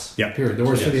worse for us. Yeah. Period. They're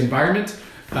worse for the environment,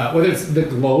 whether it's the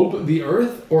globe, the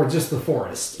earth, or just the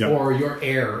forest or your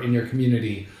air in your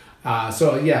community.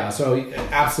 So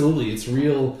absolutely, it's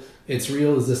real. It's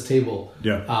real as this table.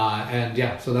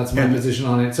 So that's my position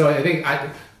on it. So I think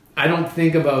I don't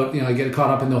think about, I get caught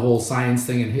up in the whole science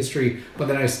thing and history, but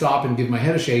then I stop and give my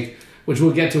head a shake, which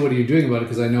we'll get to what are you doing about it,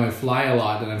 because I know I fly a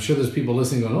lot, and I'm sure there's people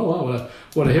listening going, oh, wow,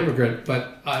 what a hypocrite.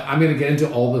 But I'm going to get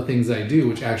into all the things I do,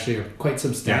 which actually are quite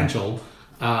substantial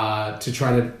to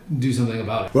try to do something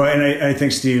about it. Well, and I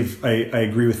think, Steve, I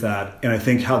agree with that. And I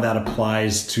think how that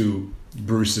applies to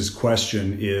Bruce's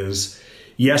question is,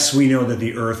 yes, we know that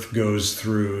the Earth goes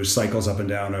through cycles up and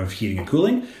down of heating and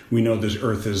cooling. We know this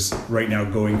Earth is right now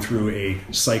going through a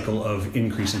cycle of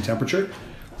increasing temperature.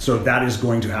 So that is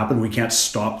going to happen. We can't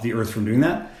stop the Earth from doing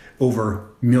that over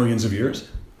millions of years.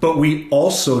 But we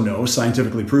also know,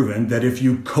 scientifically proven, that if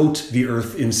you coat the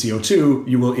Earth in CO2,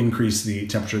 you will increase the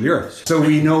temperature of the Earth. So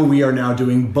we know we are now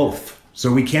doing both.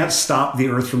 So we can't stop the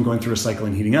Earth from going through a cycle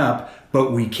and heating up,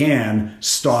 but we can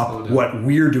stop what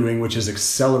we're doing, which is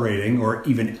accelerating or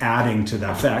even adding to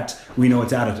that effect. We know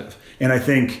it's additive. And I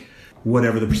think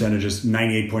whatever the percentage is,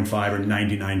 98.5 or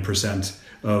 99%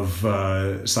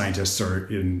 of scientists are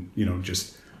in,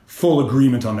 just full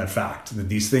agreement on that fact, that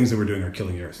these things that we're doing are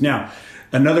killing the Earth. Now,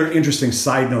 another interesting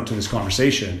side note to this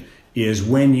conversation is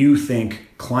when you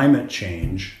think climate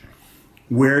change,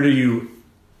 where do you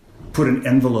put an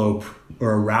envelope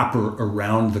or a wrapper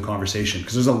around the conversation?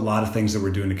 Because there's a lot of things that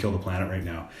we're doing to kill the planet right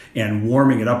now. And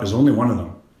warming it up is only one of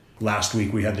them. Last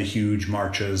week we had the huge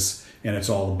marches, and it's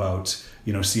all about,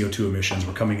 CO2 emissions.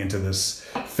 We're coming into this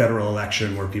federal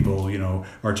election where people,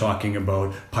 are talking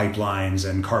about pipelines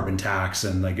and carbon tax,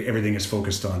 and like everything is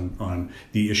focused on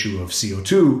the issue of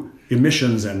CO2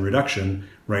 emissions and reduction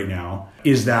right now.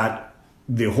 Is that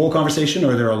the whole conversation,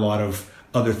 or are there a lot of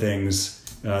other things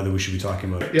that we should be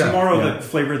talking about? Tomorrow, the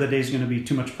flavor of the day is going to be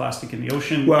too much plastic in the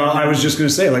ocean. Well, I was just going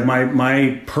to say, like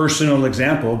my personal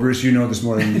example, Bruce, you know this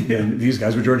more than these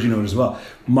guys, but George, you know it as well.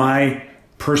 My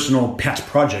personal pet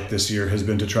project this year has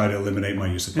been to try to eliminate my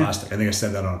use of plastic. I think I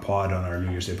said that on a pod on our New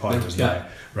Year's Day pod.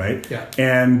 Right? Yeah.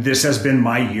 And this has been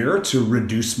my year to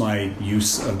reduce my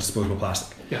use of disposable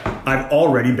plastic. Yeah. I've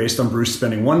already, based on Bruce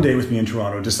spending one day with me in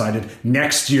Toronto, decided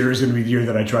next year is going to be the year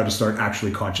that I try to start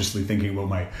actually consciously thinking about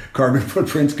my carbon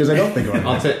footprint, because I don't think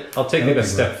about it. I'll take it a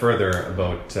step further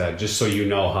about, just so you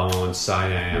know how on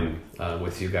side I am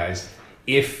with you guys.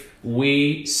 If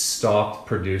we stopped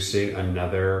producing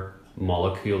another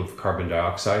molecule of carbon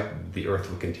dioxide, the Earth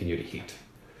will continue to heat.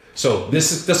 So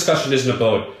this discussion isn't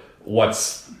about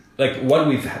what's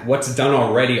done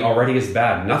already is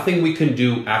bad. Nothing we can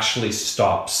do actually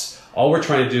stops. All we're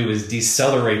trying to do is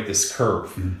decelerate this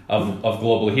curve of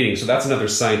global heating. So that's another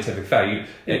scientific fact.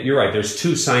 You're right. There's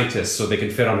two scientists, so they can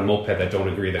fit on a moped, that don't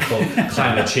agree that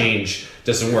climate change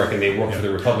doesn't work, and they work for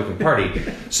the Republican Party.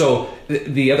 So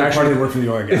the other Actually, they work for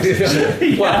the oil and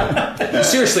gas. Well,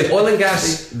 seriously, oil and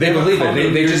gas, they believe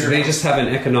it. They just have an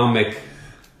economic...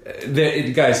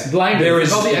 guys, blindness. There is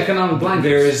the economic blindness.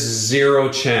 There is zero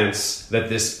chance that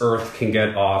this Earth can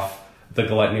get off the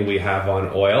gluttony we have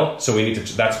on oil. So we need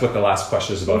to. That's what the last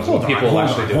question is about.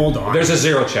 Hold on. There's a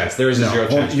zero chance. There is a zero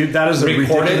chance. That is a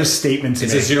ridiculous statement to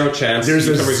make. It's a zero chance. There's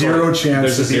a zero chance.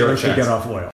 There's a zero chance to get off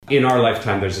oil. In our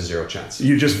lifetime, there's a zero chance.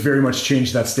 You just very much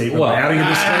changed that statement by adding a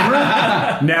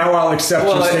disclaimer. Now I'll accept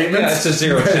your statement. Yeah, it's a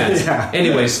zero chance.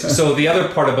 Anyways, so the other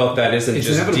part about that isn't just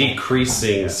inevitable.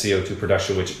 Decreasing CO2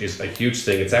 production, which is a huge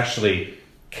thing. It's actually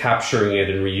capturing it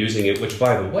and reusing it, which,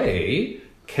 by the way,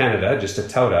 Canada, just to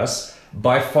tout us,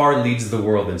 by far leads the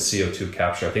world in CO2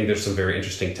 capture. I think there's some very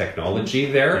interesting technology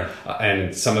there,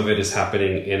 and some of it is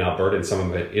happening in Alberta and some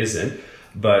of it isn't.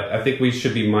 But I think we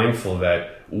should be mindful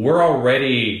that we're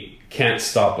already can't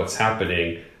stop what's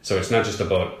happening. So it's not just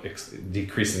about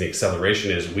decreasing the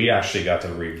acceleration, is we actually got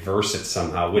to reverse it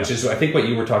somehow, which is, I think, what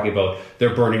you were talking about.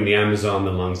 They're burning the Amazon,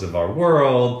 the lungs of our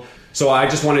world. So I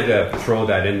just wanted to throw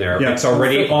that in there. It's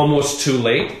already almost too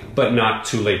late, but not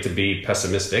too late to be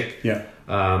pessimistic.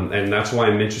 And that's why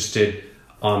I'm interested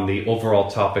on the overall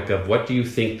topic of what do you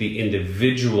think the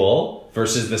individual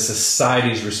versus the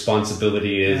society's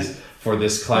responsibility is for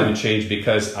this climate change?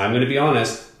 Because I'm going to be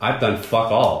honest, I've done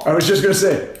fuck all. I was just going to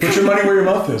say, put your money where your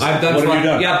mouth is. I've done what fuck, have you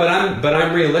done? Yeah, but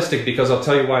I'm realistic because I'll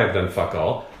tell you why I've done fuck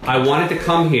all. I wanted to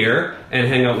come here and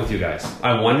hang out with you guys.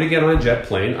 I wanted to get on a jet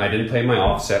plane. I didn't pay my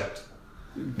offset,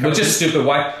 which is stupid.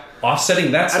 Why?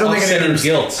 Offsetting, that's offsetting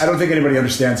guilt. I don't think anybody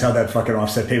understands how that fucking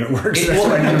offset payment works.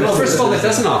 Well, first of all, it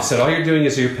doesn't offset. All you're doing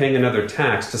is you're paying another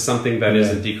tax to something that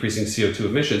isn't decreasing CO2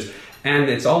 emissions. And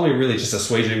it's only really just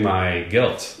assuaging my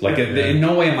guilt. Like, in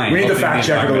no way am I. We need the fact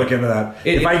checker to look into that.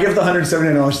 If I give the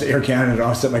 $179 to Air Canada to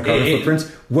offset my carbon footprints,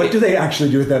 what do they actually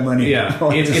do with that money? Yeah,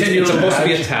 it's supposed to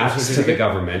be a tax to the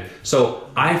government. So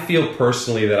I feel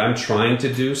personally that I'm trying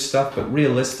to do stuff, but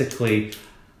realistically,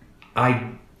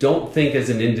 I don't think as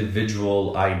an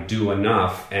individual I do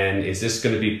enough. And is this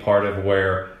going to be part of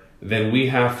where then we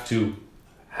have to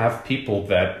have people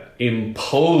that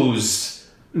impose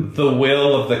the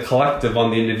will of the collective on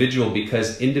the individual,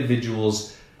 because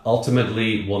individuals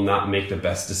ultimately will not make the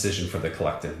best decision for the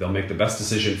collective. They'll make the best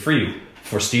decision for you.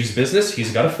 For Steve's business,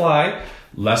 he's got to fly.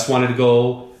 Les wanted to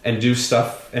go and do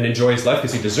stuff and enjoy his life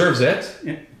because he deserves it.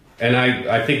 Yeah. And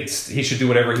I think he should do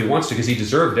whatever he wants to because he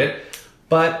deserved it.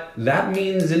 But that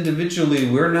means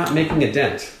individually we're not making a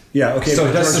dent. Yeah, okay.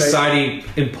 So does society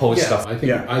impose stuff? I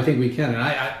think we can.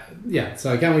 And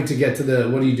so I can't wait to get to the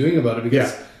what are you doing about it,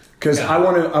 because Because I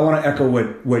want to echo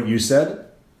what you said.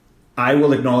 I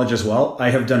will acknowledge as well, I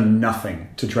have done nothing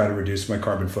to try to reduce my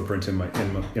carbon footprint in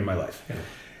my life. Yeah.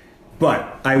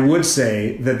 But I would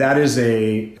say that is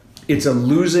it's a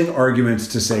losing argument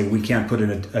to say we can't put in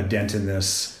a dent in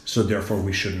this, so therefore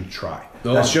we shouldn't try.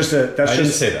 No, I didn't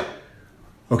say that.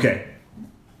 Okay.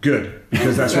 Good,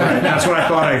 because that's what I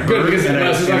thought I heard. Good, because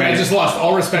I just lost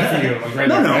all respect for you. Like right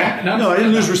no, I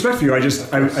didn't lose respect for you.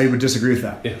 I would disagree with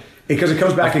that. Yeah. Because it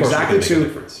comes back exactly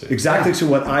to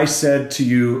what I said to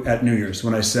you at New Year's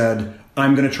when I said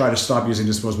I'm going to try to stop using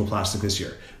disposable plastic this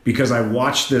year, because I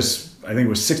watched this, I think it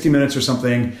was 60 Minutes or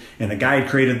something, and the guy had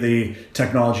created the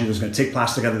technology that was going to take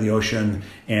plastic out of the ocean,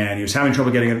 and he was having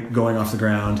trouble getting it going off the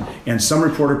ground, and some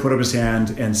reporter put up his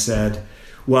hand and said,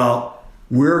 well,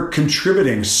 we're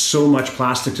contributing so much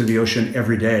plastic to the ocean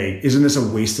every day. Isn't this a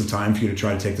waste of time for you to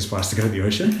try to take this plastic out of the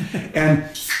ocean? And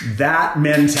that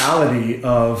mentality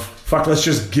of, fuck, let's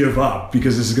just give up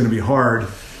because this is going to be hard.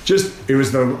 I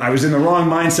was in the wrong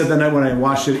mindset that night when I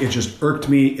watched it. It just irked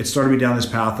me. It started me down this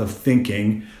path of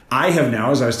thinking. I have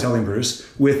now, as I was telling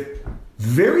Bruce, with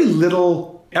very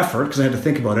little effort, because I had to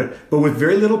think about it, but with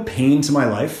very little pain to my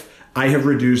life, I have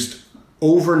reduced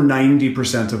over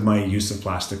 90% of my use of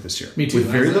plastic this year. Me too. With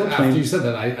very little pain. After you said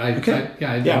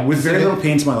that, with very little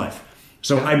pain to my life.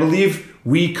 So I believe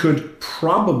we could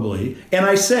probably, and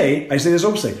I say this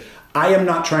openly, I am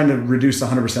not trying to reduce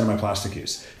 100% of my plastic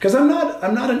use, because I'm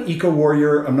not an eco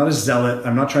warrior. I'm not a zealot.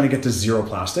 I'm not trying to get to zero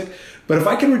plastic. But if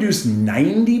I can reduce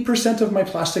 90% of my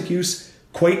plastic use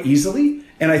quite easily,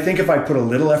 and I think if I put a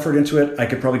little effort into it, I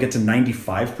could probably get to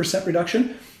 95%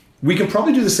 reduction. We can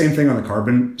probably do the same thing on the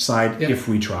carbon side if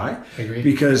we try. I agree.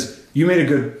 Because you made a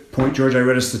good point, George. I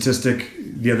read a statistic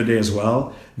the other day as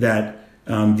well that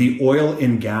the oil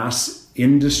and gas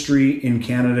industry in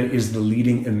Canada is the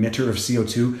leading emitter of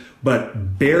CO2,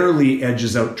 but barely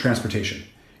edges out transportation.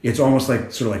 It's almost like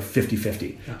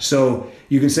 50-50. Yeah. So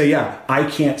you can say, I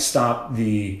can't stop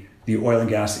the oil and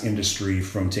gas industry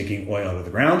from taking oil out of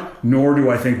the ground, nor do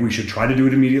I think we should try to do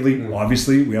it immediately. Mm.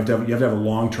 Obviously, you have to have a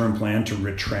long-term plan to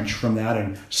retrench from that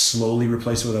and slowly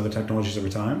replace it with other technologies over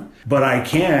time. But I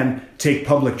can take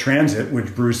public transit,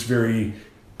 which Bruce very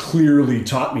clearly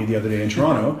taught me the other day in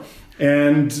Toronto,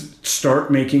 and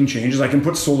start making changes. I can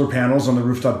put solar panels on the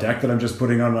rooftop deck that I'm just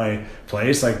putting on my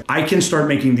place. Like, I can start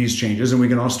making these changes, and we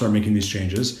can all start making these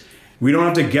changes. We don't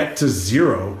have to get to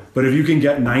zero, but if you can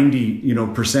get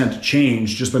 90%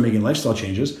 change just by making lifestyle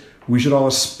changes, we should all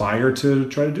aspire to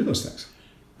try to do those things.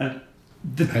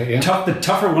 The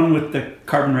tougher one with the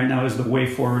carbon right now is the way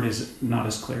forward is not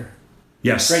as clear.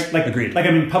 Yes, right. Agreed.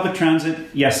 Public transit.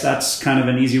 Yes, that's kind of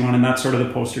an easy one, and that's sort of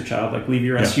the poster child. Like, leave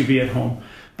your SUV at home.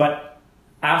 But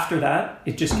after that,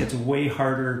 it just gets way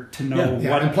harder to know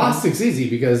what. And plastic's easy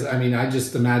because I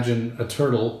just imagine a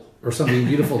turtle or something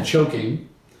beautiful choking.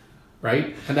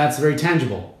 Right, and that's very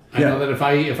tangible. I know that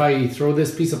if I throw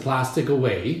this piece of plastic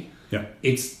away,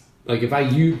 it's like if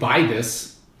I buy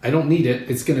this, I don't need it.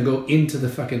 It's going to go into the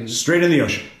fucking straight in the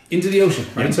ocean. Into the ocean,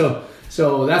 right?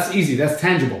 So that's easy. That's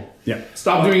tangible. Yeah.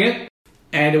 Stop doing it.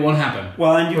 and it won't happen.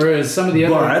 Well, and whereas some of the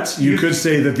other, But you could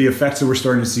say that the effects that we're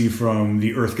starting to see from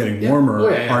the Earth getting warmer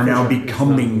are for now sure.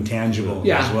 becoming tangible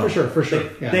yeah, as well. for sure.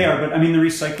 Yeah. They are, but I mean, the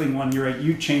recycling one, you're right,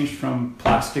 you changed from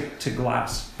plastic to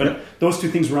glass. But those two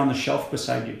things were on the shelf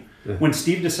beside you. Yeah. When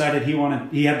Steve decided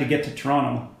he had to get to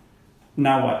Toronto,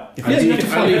 now what? If I it's, leave,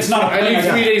 if it's not a I leave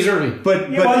plane, 3 days early.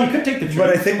 But well, you could take the train.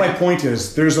 But I think my point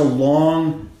is there's a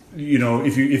long,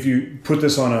 if you put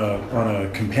this on a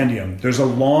compendium, there's a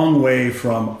long way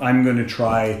from I'm going to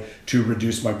try to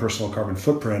reduce my personal carbon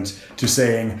footprint to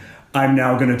saying I'm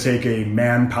now going to take a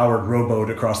man-powered rowboat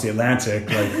across the Atlantic,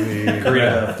 like the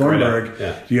Greta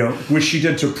Thunberg, which she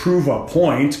did to prove a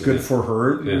point. Good for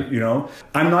her. Yeah.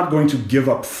 I'm not going to give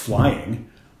up flying.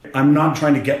 I'm not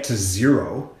trying to get to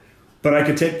zero, but I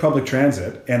could take public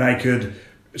transit and I could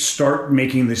start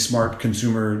making the smart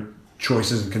consumer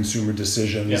choices and consumer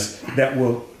decisions that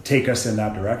will take us in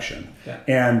that direction. Yeah.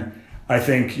 And I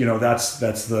think that's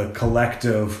the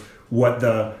collective what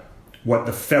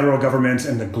the federal government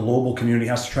and the global community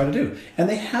has to try to do. And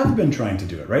they have been trying to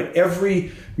do it, right?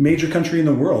 Every major country in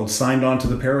the world signed on to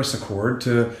the Paris Accord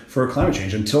for climate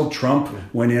change until Trump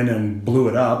went in and blew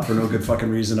it up for no good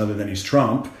fucking reason other than he's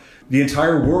Trump. The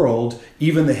entire world,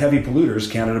 even the heavy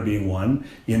polluters, Canada being one,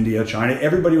 India, China,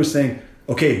 everybody was saying,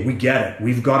 okay, we get it.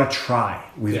 We've got to try.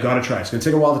 We've got to try. It's going to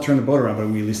take a while to turn the boat around, but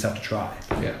we at least have to try.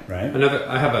 Yeah. Right?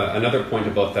 I have another point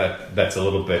about that's a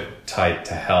little bit tied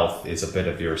to health is a bit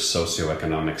of your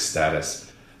socioeconomic status.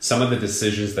 Some of the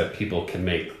decisions that people can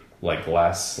make, like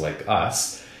us,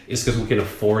 is because we can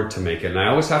afford to make it. And I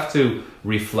always have to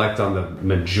reflect on the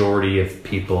majority of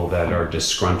people that are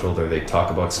disgruntled or they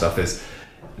talk about stuff is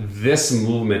this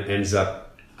movement ends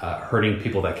up hurting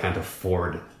people that can't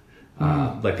afford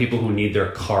like people who need their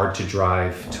car to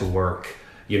drive to work.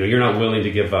 You're not willing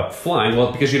to give up flying.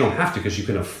 Well, because you don't have to, because you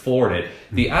can afford it.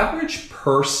 The average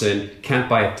person can't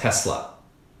buy a Tesla.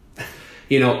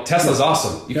 Tesla's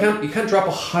awesome. You can't drop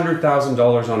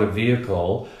 $100,000 on a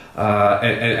vehicle.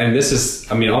 And this is,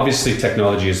 obviously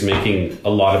technology is making a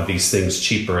lot of these things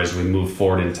cheaper as we move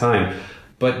forward in time.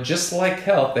 But just like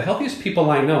health, the healthiest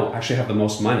people I know actually have the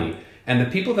most money. And the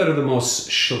people that are the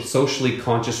most socially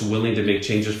conscious, willing to make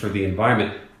changes for the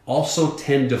environment also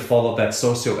tend to follow that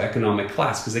socioeconomic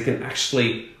class because they can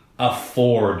actually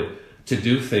afford to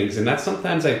do things. And that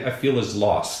sometimes I feel is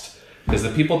lost because the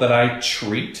people that I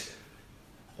treat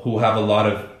who have a lot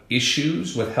of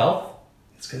issues with health,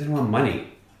 it's because they don't have money.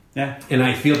 Yeah. And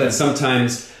I feel that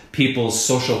sometimes people's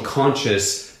social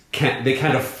conscious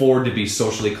can't afford to be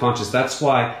socially conscious. That's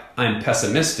why I'm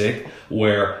pessimistic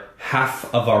where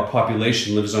half of our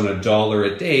population lives on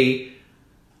 $1 a day.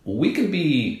 We can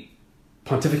be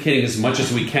pontificating as much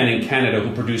as we can in Canada,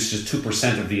 who produces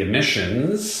 2% of the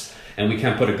emissions, and we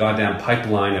can't put a goddamn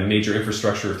pipeline, a major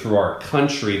infrastructure through our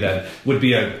country that would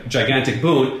be a gigantic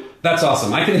boon. That's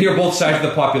awesome. I can hear both sides of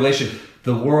the population.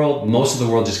 Most of the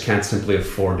world just can't simply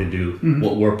afford to do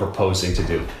what we're proposing to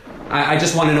do. I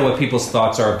just want to know what people's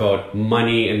thoughts are about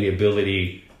money and the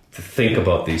ability to think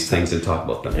about these things and talk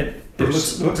about them. It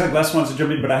looks like Les wants to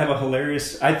jump in, but I have a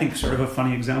hilarious, I think sort of a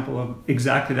funny example of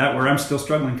exactly that where I'm still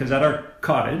struggling because at our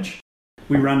cottage,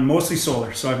 we run mostly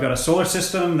solar. So I've got a solar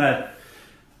system that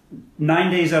 9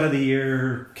 days out of the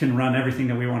year can run everything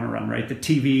that we want to run, right? The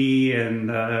TV and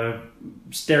the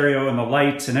stereo and the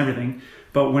lights and everything.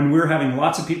 But when we're having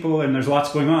lots of people and there's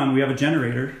lots going on, we have a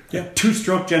generator, a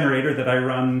 2-stroke generator that I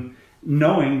run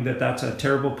knowing that that's a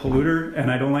terrible polluter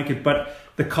and I don't like it. But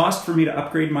the cost for me to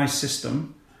upgrade my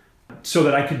system so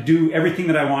that I could do everything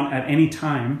that I want at any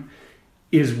time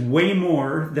is way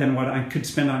more than what I could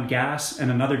spend on gas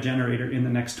and another generator in the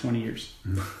next 20 years.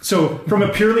 So from a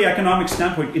purely economic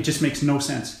standpoint, it just makes no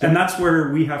sense. And that's where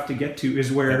we have to get to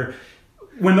is where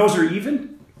when those are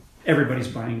even, everybody's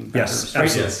buying batteries,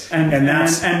 right? Yes.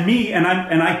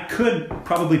 And I could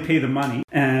probably pay the money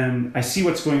and I see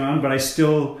what's going on, but I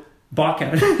still balk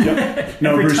at it.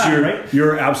 No, Bruce, right?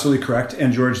 you're absolutely correct.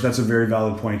 And George, that's a very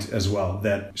valid point as well,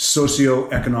 that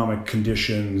socioeconomic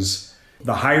conditions,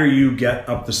 the higher you get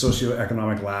up the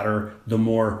socioeconomic ladder, the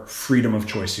more freedom of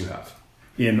choice you have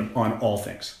on all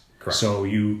things. Correct. So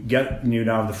you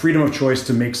now have the freedom of choice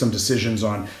to make some decisions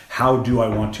on how do I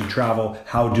want to travel,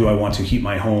 how do I want to heat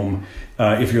my home.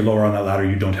 If you're lower on that ladder,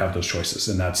 you don't have those choices,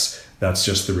 and that's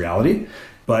just the reality.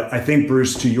 But I think,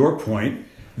 Bruce, to your point,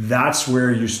 that's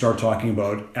where you start talking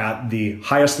about at the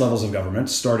highest levels of government,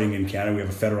 starting in Canada, we have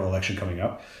a federal election coming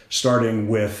up, starting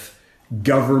with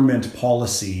government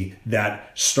policy that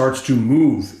starts to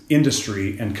move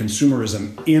industry and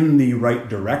consumerism in the right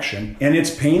direction. And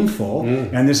it's painful.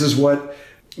 And this is what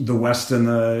the West and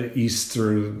the East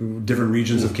or different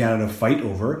regions of Canada fight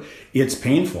over. It's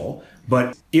painful.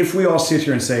 But if we all sit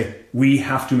here and say, we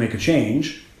have to make a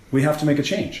change, we have to make a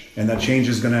change. And that change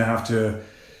is going to have to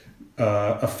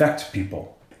affect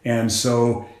people. And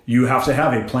so you have to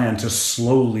have a plan to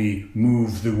slowly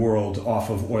move the world off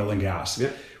of oil and gas,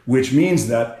 which means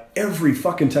that every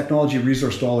fucking technology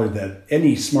resource dollar that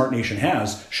any smart nation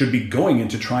has should be going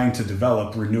into trying to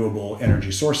develop renewable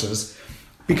energy sources.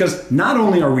 Because not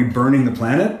only are we burning the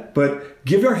planet, but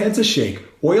give our heads a shake.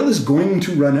 Oil is going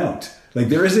to run out. Like,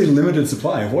 there is a limited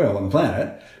supply of oil on the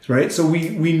planet, right? So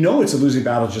we know it's a losing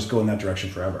battle to just go in that direction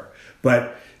forever.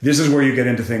 But this is where you get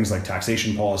into things like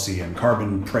taxation policy and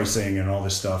carbon pricing and all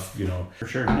this stuff, you know. For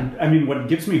sure. And I mean, what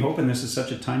gives me hope, and this is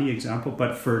such a tiny example,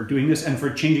 but for doing this and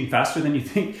for changing faster than you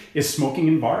think, is smoking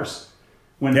in bars.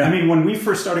 I mean, when we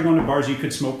first started going to bars, you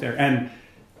could smoke there. And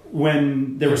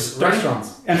when there was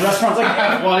restaurants. And restaurants,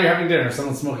 like while you're having dinner,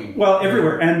 someone's smoking. Well,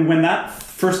 everywhere. And when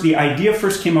the idea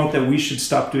first came out that we should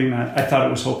stop doing that, I thought it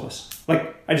was hopeless.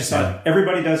 Like, I just thought,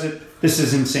 everybody does it. This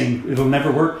is insane. It'll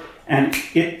never work. And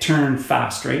it turned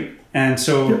fast, right? And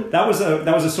so that was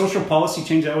a social policy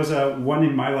change. That was a one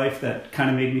in my life that kind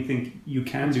of made me think you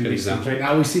can do these things, right?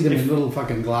 Now we see them in little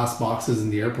fucking glass boxes in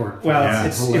the airport. Well,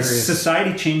 it's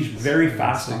society changed very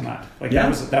fast on that. Like that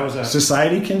was a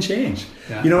society can change.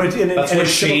 Yeah. You know, that's why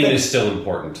shame is still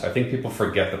important. I think people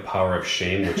forget the power of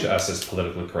shame, which us as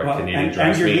politically correct Canadian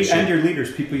drives me. And your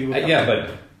leaders, people you look up to.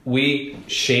 But we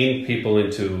shame people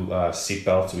into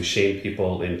seatbelts. We shame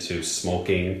people into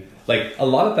smoking. Like, a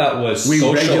lot of that was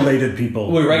social. Regulated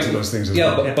people into those things as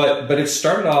well. But it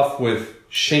started off with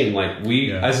shame. Like,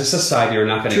 we, as a society, are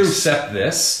not going to accept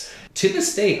this. To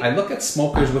this day, I look at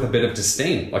smokers with a bit of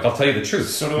disdain. Like, I'll tell you the truth.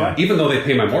 So do I. Even though they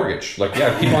pay my mortgage. Like,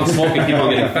 keep on smoking, keep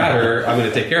on getting fatter, I'm going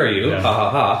to take care of you. Ha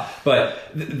ha ha. But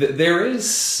there is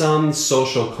some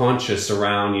social conscience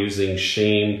around using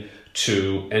shame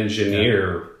to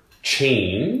engineer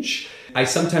change. I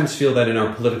sometimes feel that in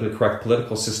our politically correct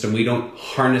political system, we don't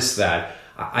harness that.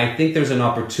 I think there's an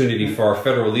opportunity for our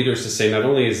federal leaders to say, not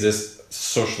only is this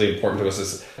socially important to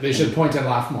us, they should point and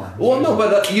laugh more. Well, no,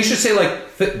 but you should say,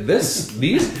 like,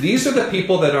 these are the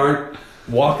people that aren't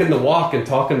walking the walk and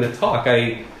talking the talk.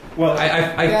 I feel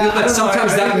that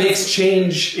sometimes that makes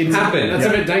change happen. That's a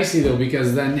bit dicey, though,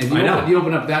 because then if you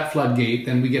open up that floodgate,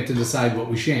 then we get to decide what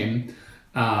we shame,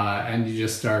 and you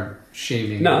just start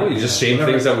shaming. No, you just shame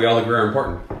things that we all agree are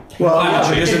important.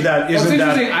 Well, isn't that?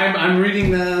 Interesting. I'm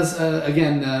reading this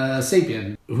again.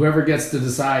 Sapien. Whoever gets to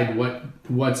decide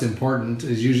what's important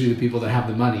is usually the people that have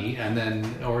the money, and then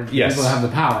people that have the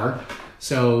power.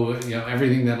 So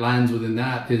everything that lands within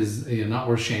that is not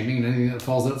worth shaming, and anything that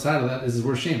falls outside of that is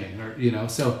worth shaming. Or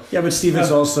so. Yeah, but Steve,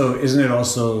 isn't it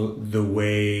also the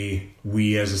way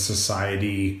we as a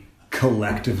society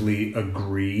collectively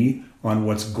agree on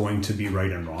what's going to be right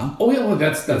and wrong? Oh yeah, well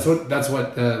that's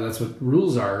what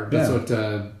rules are. That's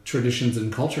what traditions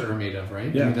and culture are made of,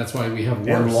 right? Yeah. I mean, that's why we have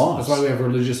wars. And laws. That's why we have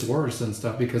religious wars and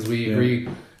stuff, because we agree.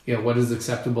 What is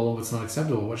acceptable and what's not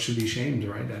acceptable, what should be shamed,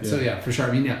 right? And so for sure.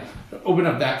 I mean, open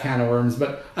up that can of worms.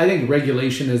 But I think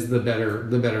regulation is the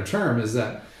better term. Is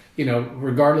that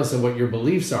regardless of what your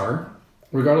beliefs are,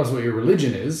 regardless of what your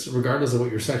religion is, regardless of what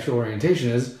your sexual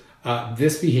orientation is.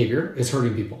 This behavior is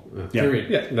hurting people. Period.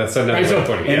 Yeah, that's another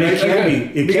point. And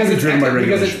it can be driven by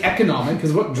regulation. Because it's economic.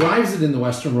 Because what drives it in the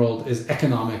Western world is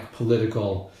economic,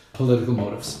 political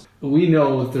motives. We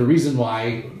know the reason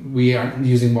why we aren't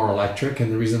using more electric,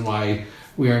 and the reason why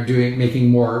we aren't making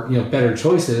more better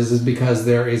choices is because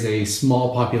there is a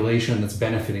small population that's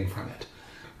benefiting from it.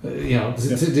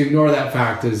 To ignore that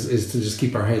fact is to just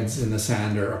keep our heads in the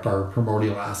sand or up our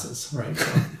primordial asses, right?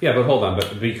 So. Yeah, but hold on.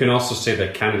 But you can also say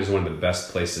that Canada is one of the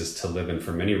best places to live in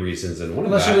for many reasons, and one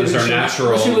of that is our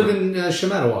natural. Unless you live in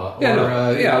Shemetawa.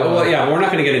 We're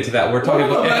not going to get into that. We're talking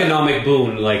about economic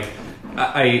boon. Like,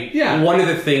 one of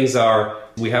the things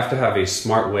we have to have a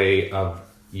smart way of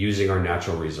using our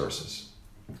natural resources.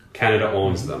 Canada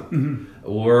owns them.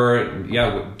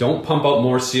 Mm-hmm. Don't pump out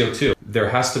more CO2. There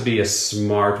has to be a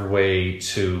smart way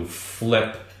to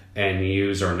flip and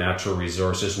use our natural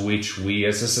resources, which we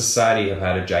as a society have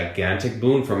had a gigantic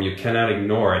boon from. You cannot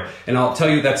ignore it. And I'll tell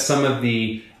you that some of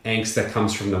the angst that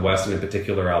comes from the West, and in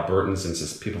particular Albertans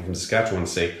and people from Saskatchewan,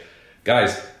 say,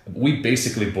 guys, we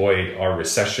basically buoyed our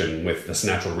recession with this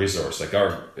natural resource.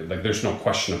 There's no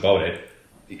question about it.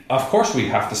 Of course we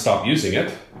have to stop using it.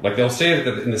 Like, they'll say it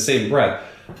in the same breath.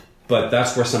 But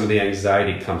that's where some of the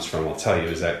anxiety comes from, I'll tell you,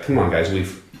 is that, come on, guys,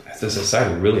 we've, as a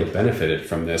society, really benefited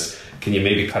from this. Can you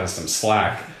maybe cut us some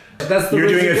slack? That's the You're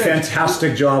doing a razor's edge.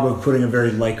 fantastic job of putting a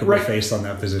very likable Right. face on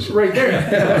that position. Right there,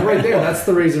 yeah, right there. That's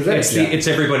the razor's edge. It's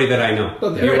everybody that I know.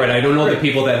 But- You're right. I don't know the right,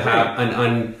 people that have right.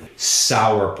 an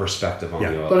unsour perspective on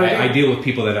Yeah. the oil. But I I- deal with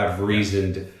people that have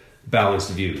reasoned,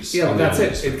 balanced views. Yeah, on the that's oil it.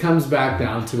 industry. It comes back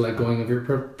down to let going of your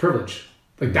privilege.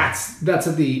 Like that's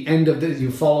at the end of this.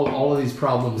 You follow all of these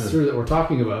problems through that we're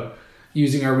talking about,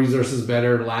 using our resources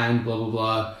better, land, blah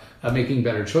blah blah, making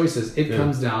better choices. It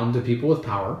comes down to people with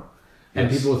power and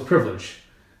Yes. people with privilege,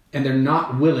 and they're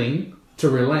not willing to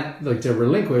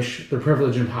relinquish their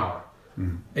privilege and power.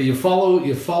 And you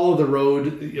follow the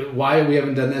road. Why we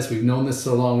haven't done this? We've known this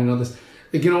so long. We know this.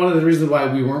 Like, one of the reasons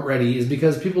why we weren't ready is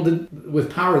because people with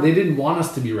power, they didn't want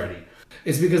us to be ready.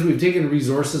 It's because we've taken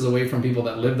resources away from people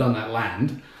that lived on that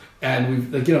land, and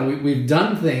we've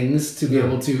done things to be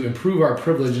able to improve our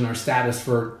privilege and our status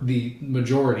for the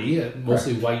majority,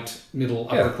 mostly white, middle,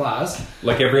 upper class.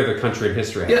 Like every other country in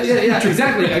history has. Yeah,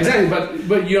 exactly.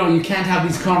 But you can't have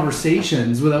these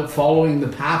conversations without following the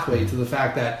pathway to the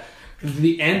fact that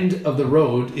the end of the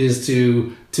road is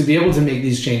to be able to make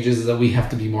these changes is that we have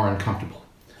to be more uncomfortable.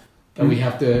 That we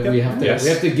have to Yes. we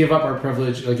have to give up our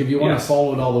privilege. Like if you want Yes. to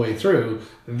follow it all the way through,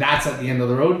 that's at the end of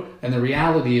the road. And the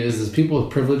reality is people with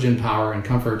privilege and power and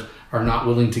comfort are not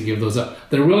willing to give those up.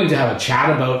 They're willing to have a chat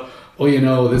about,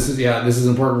 this is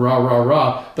important,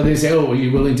 rah. But they say, are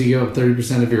you willing to give up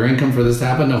 30% of your income for this to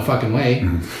happen? No fucking way,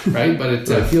 right? But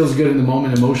it feels good in the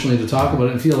moment emotionally to talk about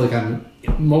it and feel like I'm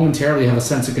momentarily have a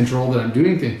sense of control that I'm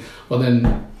doing things. Well, then,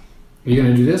 are you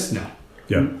going to do this? No.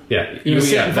 Yeah. Yeah, You know,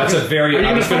 sit and that's fucking- a very. are you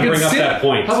I was going to fucking bring up sit? that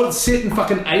point. How about sit and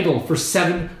fucking idle for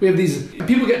 7? We have these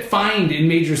people get fined in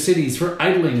major cities for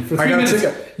idling for 3 I got a minutes.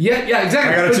 ticket. Yeah,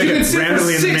 exactly. I got a But you ticket can sit for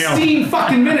randomly in the mail. 16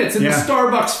 fucking minutes in the Yeah.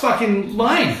 Starbucks fucking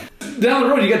line. Down the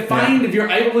road, you get fined if you're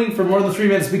idling for more than 3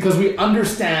 minutes because we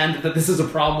understand that this is a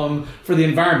problem for the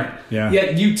environment. Yeah.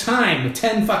 Yet you time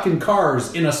 10 fucking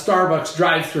cars in a Starbucks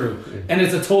drive-through, and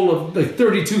it's a total of like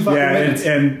 32 fucking Yeah, minutes.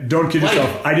 and don't kid Like-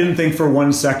 yourself. I didn't think for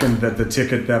 1 second that the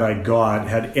ticket that I got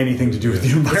had anything to do with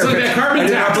the environment. like that carbon I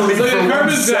did tax. not believe It's like for a 1 carbon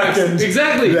tax. second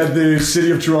Exactly. that the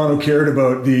city of Toronto cared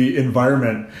about the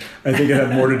environment. I think it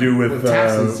had more to do with, With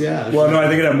taxes, yeah. Well, no, I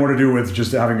think it had more to do with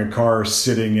just having a car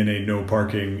sitting in a no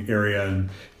parking area, and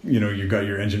you got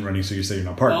your engine running, so you say you're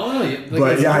not parked. Oh, yeah.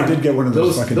 But it's yeah, I hard. did get one of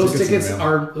those fucking those tickets tickets in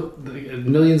the mail. are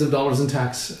millions of dollars in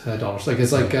tax dollars. Like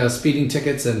it's like speeding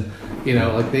tickets, and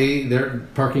like they're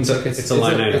parking tickets. it's a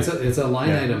line item. It's a line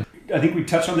Yeah. item. I think we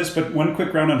touched on this, but one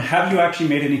quick round on have you actually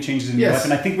made any changes in your Yes. life?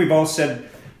 And I think we've all said,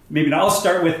 maybe not. I'll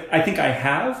start with, I think I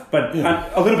have, but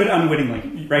a little bit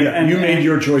unwittingly, right? Yeah, you made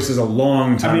your choices a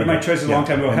long time I made ago. my choices a Yeah. long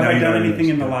time ago. And Have now I you done know anything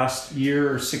in the yeah. last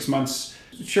year or 6 months?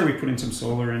 Sure, we put in some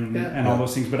solar and Yeah. all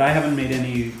those things, but I haven't made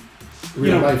any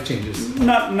Real life changes.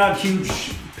 not huge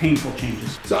painful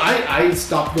changes. So I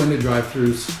stopped going to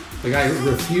drive-throughs. Like I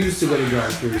refuse to go to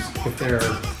drive-throughs if they're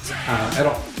at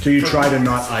all. So you try to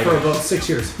not For idle. about 6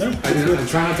 years. I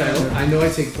try not to idle. I know I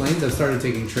take planes. I've started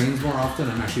taking trains more often.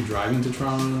 I'm actually driving to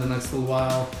Toronto in the next little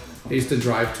while. I used to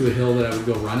drive to a hill that I would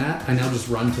go run at. I now just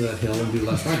run to that hill and do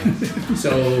less running.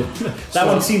 So That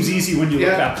one seems easy when you look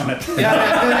Yeah. back on it.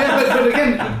 but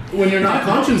again, when you're not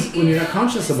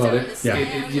conscious about it, Yeah.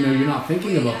 you're not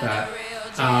thinking about that.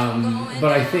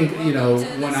 But I think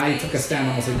when I took a stand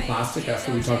almost like plastic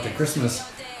after we talked at Christmas,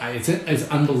 it's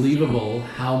unbelievable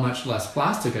how much less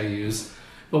plastic I use.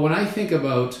 But when I think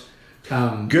about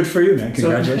Good for you, man.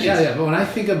 Congratulations. yeah. But when I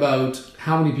think about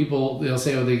how many people they'll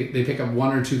say, they pick up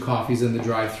 1 or 2 coffees in the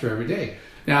drive-through every day.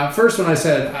 Now, at first, when I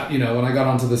said, when I got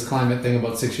onto this climate thing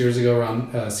about 6 years ago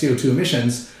around CO2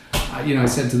 emissions, I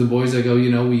said to the boys, I go,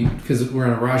 because we're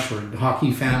in a rush, we're a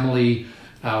hockey family,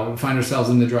 we find ourselves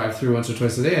in the drive-through once or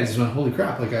twice a day. I just went, holy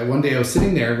crap! Like one day I was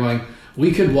sitting there going,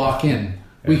 we could walk in,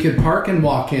 we could park and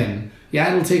walk in.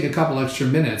 Yeah, it'll take a couple extra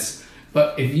minutes,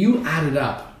 but if you add it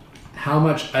up, how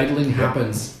much idling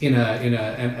happens in a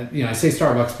I say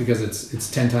Starbucks because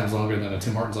it's 10 times longer than a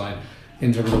Tim Hortons line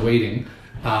in terms of waiting.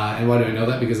 And why do I know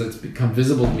that? Because it's become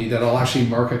visible to me that I'll actually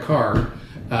mark a car.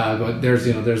 There's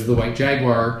the white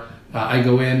Jaguar. I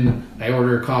go in, I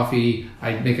order a coffee,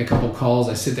 I make a couple calls,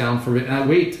 I sit down for a bit, and I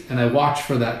wait and I watch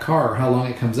for that car, how long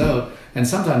it comes out. And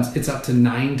sometimes it's up to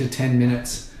 9 to 10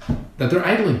 minutes that they're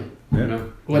idling. Yeah.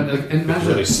 And imagine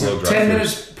really slow 10 drive-thrus.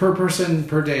 minutes per person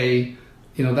per day.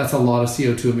 That's a lot of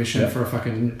CO2 emission for a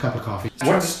fucking cup of coffee.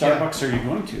 What Starbucks are you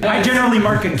going to? I generally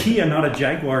mark a Kia, not a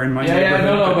Jaguar in my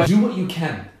neighborhood. But do what you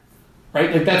can,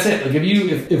 right? Like that's it. Like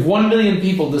if 1 million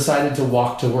people decided to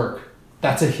walk to work,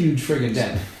 that's a huge friggin'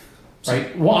 dent,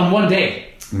 right? On one day.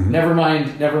 Never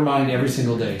mind every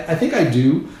single day. I think I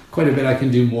do quite a bit. I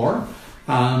can do more,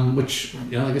 which,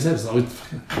 like I said,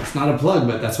 it's not a plug,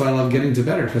 but that's why I love getting to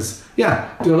better. Because, do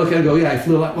I look at it and go, I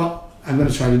feel like, well, I'm going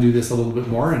to try to do this a little bit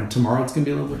more, and tomorrow it's going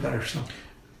to be a little bit better. So.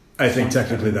 I think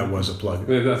technically that was a plug.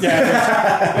 We don't.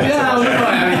 I'm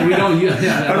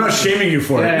not shaming you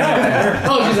for it.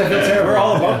 Oh, geez, I feel terrible. We're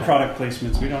all about product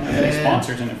placements. We don't have any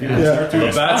sponsors, and if you want to start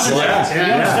doing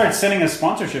start sending us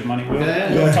sponsorship money,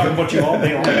 we'll talk about you all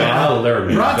day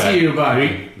long. Brought to you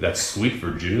by That's sweet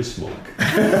Virginia smoke.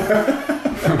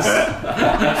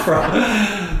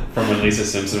 From when Lisa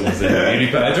Simpson was in the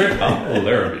beauty pageant.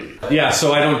 Laramie. Yeah,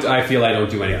 so I feel I don't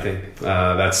do anything.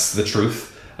 That's the truth.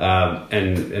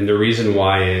 And the reason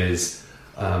why is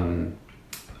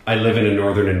I live in a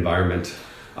northern environment.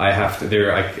 I have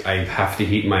to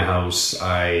heat my house.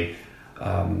 I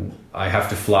have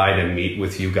to fly to meet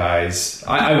with you guys.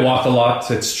 I walk a lot,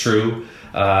 it's true.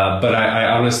 But I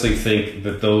honestly think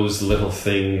that those little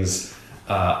things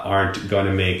aren't going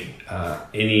to make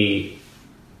any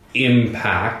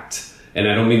impact. And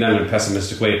I don't mean that in a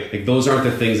pessimistic way. Like, those aren't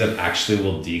the things that actually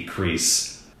will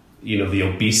decrease, the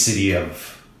obesity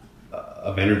of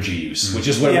energy use, which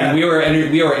is what we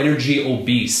are energy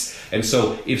obese. And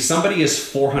so if somebody is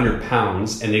 400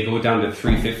 pounds and they go down to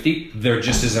 350, they're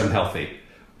just as unhealthy.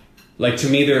 Like, to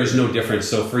me, there is no difference.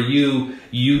 So for you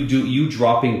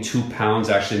dropping 2 pounds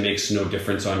actually makes no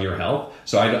difference on your health.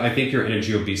 So I think your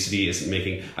energy obesity isn't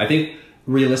making, I think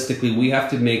realistically, we have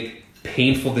to make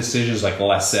painful decisions, like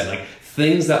Les said, like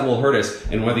things that will hurt us.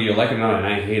 And whether you like it or not, and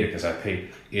I hate it because I pay,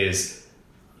 is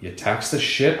you tax the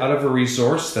shit out of a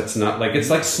resource that's not, like, it's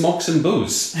like smokes and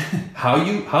booze. How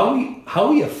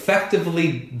we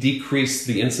effectively decrease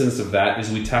the incidence of that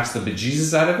is we tax the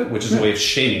bejesus out of it, which is a way of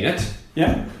shaming it.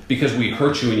 Yeah. Because we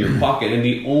hurt you in your pocket. And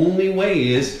the only way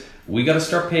is we got to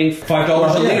start paying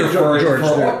 $5 a liter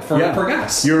for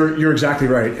gas. You're exactly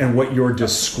right. And what you're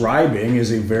describing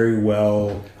is a very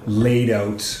well laid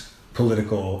out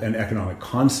political and economic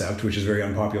concept, which is very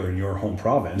unpopular in your home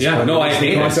province. Yeah, no, I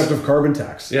hate the concept of carbon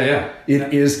tax. Yeah.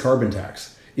 It is carbon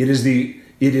tax. It is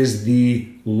the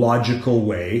logical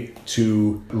way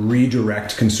to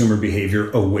redirect consumer behavior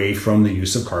away from the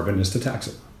use of carbon is to tax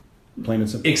it. Plain and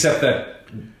simple. Except that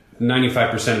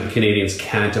 95% of Canadians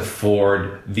can't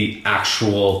afford the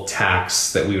actual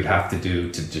tax that we would have to do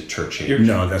to deter change.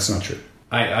 No, that's not true.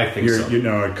 I think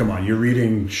so. Come on. You're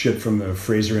reading shit from the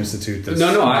Fraser Institute that's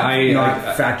not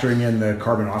factoring in the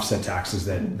carbon offset taxes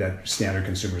that standard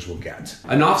consumers will get.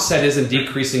 An offset isn't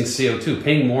decreasing CO2.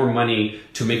 Paying more money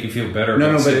to make you feel better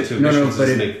about CO2 emissions.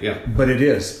 But it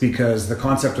is, because the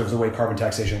concept of the way carbon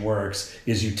taxation works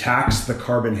is you tax the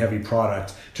carbon heavy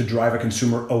product to drive a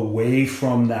consumer away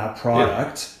from that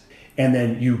product. Yeah. And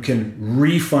then you can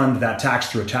refund that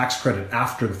tax through a tax credit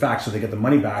after the fact, so they get the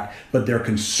money back. But their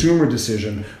consumer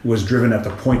decision was driven at the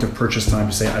point of purchase time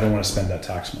to say, I don't want to spend that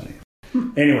tax money.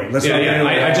 Anyway, let's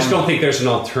I just don't think there's an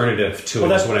alternative to it.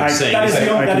 That's what I'm saying.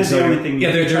 That is the only thing.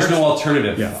 Yeah, there's no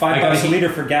alternative. Yeah. $5 a liter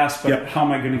for gas, but how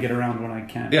am I going to get around when I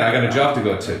can't? Yeah, I got a job to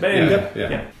go to.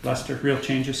 Yeah. Lester, real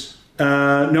changes?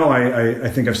 No, I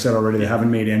think I've said already they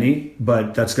haven't made any,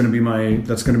 but that's going to be my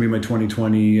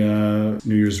 2020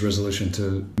 New Year's resolution,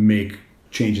 to make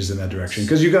changes in that direction.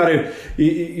 Because you got to,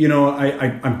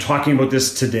 I'm talking about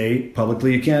this today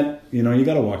publicly. You can't, you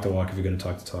got to walk the walk if you're going to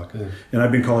talk the talk. Yeah. And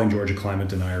I've been calling George a climate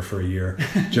denier for a year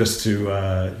just to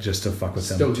fuck with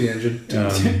them. Stoke the engine.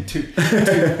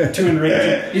 To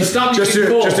enrage. You stopped just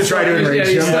to try to enrage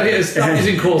them. Stop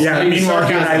using coal. Yeah, meanwhile,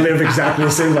 he and I live exactly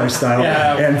the same lifestyle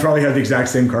and probably have the exact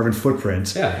same carbon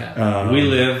footprint. Yeah. We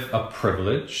live a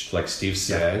privileged, like Steve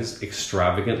says,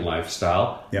 extravagant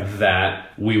lifestyle that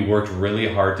we worked really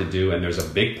hard to do, and there's a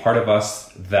big part of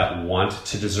us that want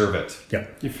to deserve it. Yeah.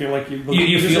 You feel like you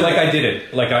feel like I did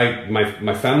it. Like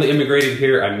my family immigrated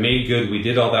here, I made good, we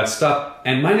did all that stuff,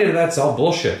 and maybe that's all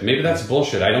bullshit. Maybe that's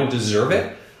bullshit. I don't deserve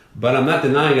it, but I'm not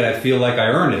denying it. I feel like I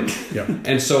earned it. Yeah.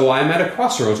 And so I'm at a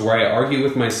crossroads where I argue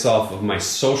with myself of my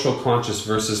social conscious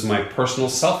versus my personal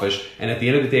selfish, and at the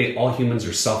end of the day, all humans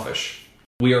are selfish.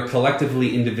 We are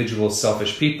collectively individual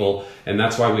selfish people, and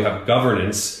that's why we have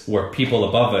governance where people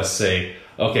above us say,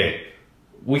 okay,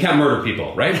 we can't murder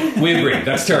people, right? We agree.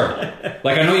 That's terrible.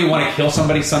 Like, I know you want to kill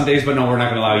somebody some days, but no, we're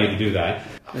not going to allow you to do that.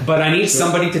 But I need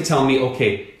somebody to tell me,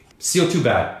 okay, CO2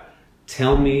 bad.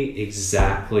 Tell me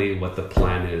exactly what the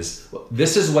plan is.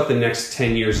 This is what the next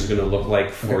 10 years is going to look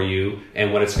like for you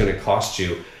and what it's going to cost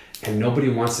you. And nobody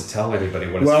wants to tell anybody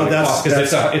what it's going to cost,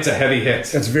 because it's a heavy hit.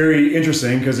 That's very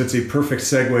interesting, because it's a perfect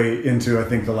segue into, I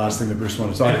think, the last thing that Bruce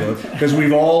wanted to talk about. Because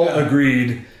we've all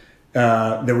agreed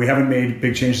that we haven't made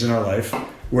big changes in our life.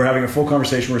 We're having a full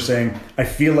conversation. We're saying, I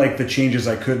feel like the changes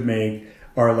I could make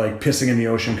are like pissing in the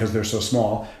ocean because they're so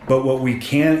small. But what we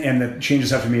can, and the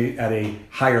changes have to be at a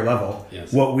higher level.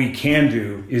 Yes. What we can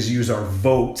do is use our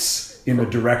votes in the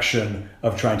direction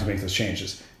of trying to make those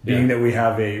changes. Being that we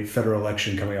have a federal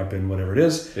election coming up in whatever it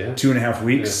is, 2.5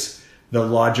 weeks, the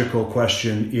logical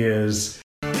question is,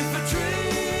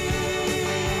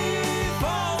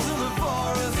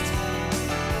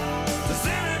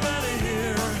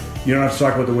 you don't have to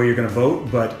talk about the way you're going to vote,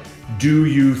 but do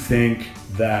you think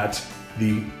that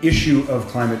the issue of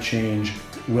climate change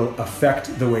will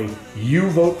affect the way you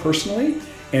vote personally?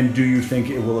 And do you think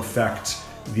it will affect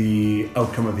the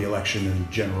outcome of the election and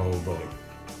general voting?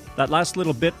 That last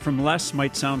little bit from Les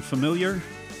might sound familiar.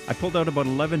 I pulled out about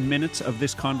 11 minutes of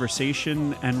this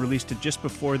conversation and released it just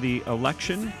before the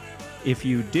election. If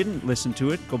you didn't listen to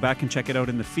it, go back and check it out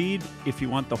in the feed. If you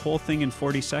want the whole thing in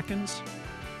 40 seconds,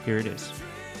 here it is.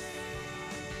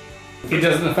 It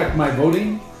doesn't affect my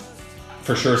voting.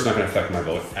 For sure, it's not going to affect my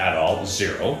vote at all.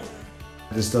 0.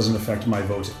 This doesn't affect my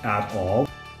vote at all.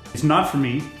 It's not for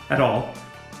me at all.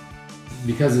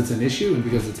 Because it's an issue and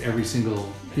because it's every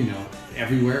single,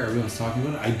 everywhere everyone's talking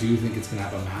about it, I do think it's going to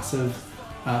have a massive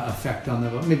effect on the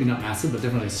vote. Maybe not massive, but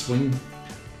definitely a swing.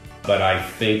 But I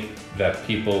think that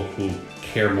people who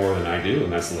care more than I do,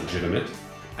 and that's legitimate,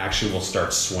 actually will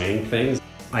start swaying things.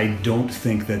 I don't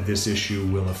think that this issue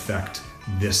will affect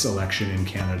this election in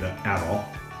Canada at all.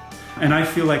 And I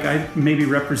feel like I maybe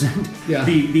represent Yeah.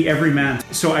 the everyman.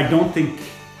 So I don't think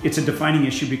it's a defining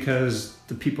issue because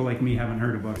the people like me haven't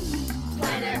heard about it.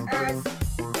 Planet Earth.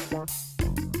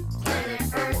 Planet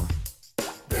Earth.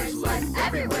 There's life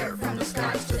everywhere, from the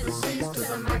skies to the seas to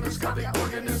the microscopic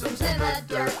organisms in the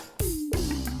dirt.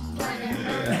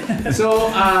 Planet Earth. So, You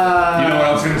know what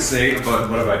I was going to say about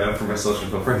what have I done for my social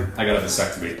footprint? I got a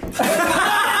vasectomy.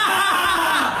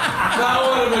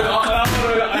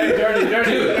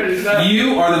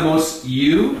 You are the most.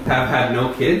 You have had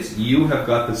no kids. You have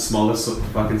got the smallest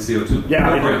fucking CO2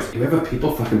 footprint. We have a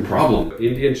people fucking problem.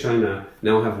 India and China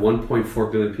now have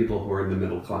 1.4 billion people who are in the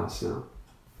middle class now.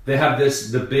 They have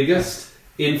this. The biggest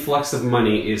influx of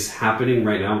money is happening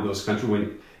right now in those countries.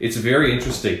 When it's very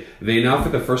interesting. They now, for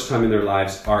the first time in their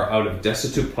lives, are out of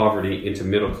destitute poverty into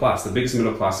middle class. The biggest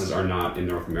middle classes are not in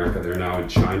North America. They're now in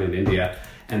China and India,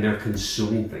 and they're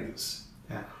consuming things.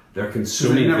 They're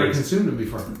consuming They never things. consumed them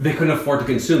before. They couldn't afford to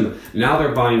consume them. Now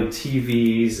they're buying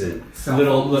TVs and Cell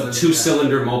little phones and-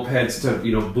 two-cylinder mopeds to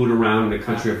boot around the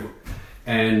country.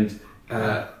 And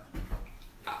I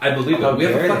believe that we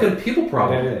have a fucking people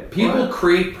problem. People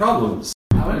create problems.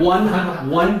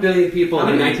 1 billion people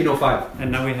in 1905. And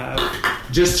now we have...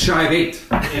 Just shy of 8.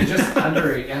 And just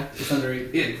under 8, yeah. Just under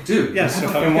 8. Dude. Yes.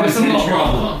 In one It's a little century.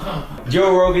 problem.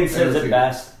 Joe Rogan says it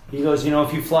best. He goes,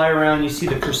 if you fly around, you see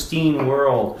the pristine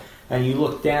world, and you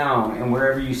look down, and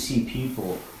wherever you see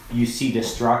people, you see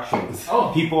destruction.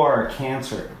 Oh. People are a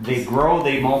cancer. They grow,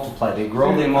 they multiply. They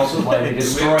grow, they multiply. They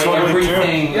destroy Totally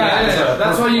everything. Yeah.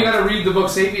 That's why you gotta read the book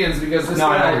Sapiens, because this No,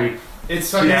 I guy... don't read. It's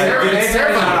fucking terrible. Is It's there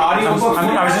an terrible. audiobook?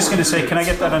 I was just going to say, can I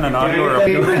get that in an audio or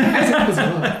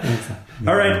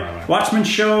All right, Watchman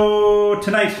Show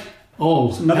tonight.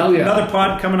 Oh, Another, hell yeah. another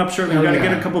pod coming up shortly. We've got Hell to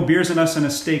yeah. get a couple beers in us and a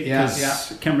steak. Yeah, 'cause yeah.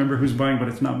 I can't remember who's buying, but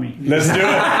it's not me. Let's do it.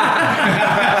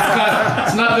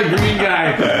 It's not the green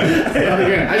guy. It's not the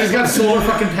green. I just got solar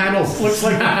fucking panels. looks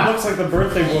like the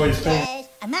birthday boys. Guys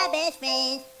are my best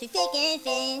friends, through thick and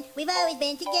thin. We've always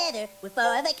been together, we're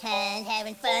 4 of a kind,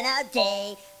 having fun all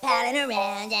day, palling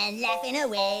around and laughing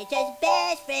away. Just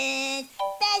best friends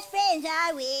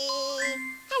are we. I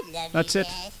love That's you it.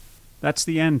 guys. That's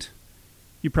the end.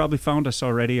 You probably found us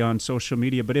already on social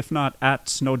media, but if not, at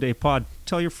SnowDayPod.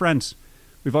 Tell your friends.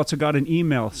 We've also got an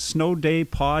email,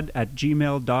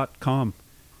 snowdaypod@gmail.com.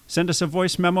 Send us a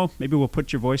voice memo. Maybe we'll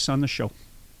put your voice on the show.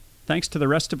 Thanks to the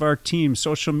rest of our team,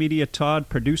 social media Todd,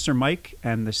 producer Mike,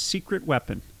 and the secret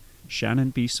weapon,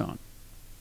 Shannon Bisson.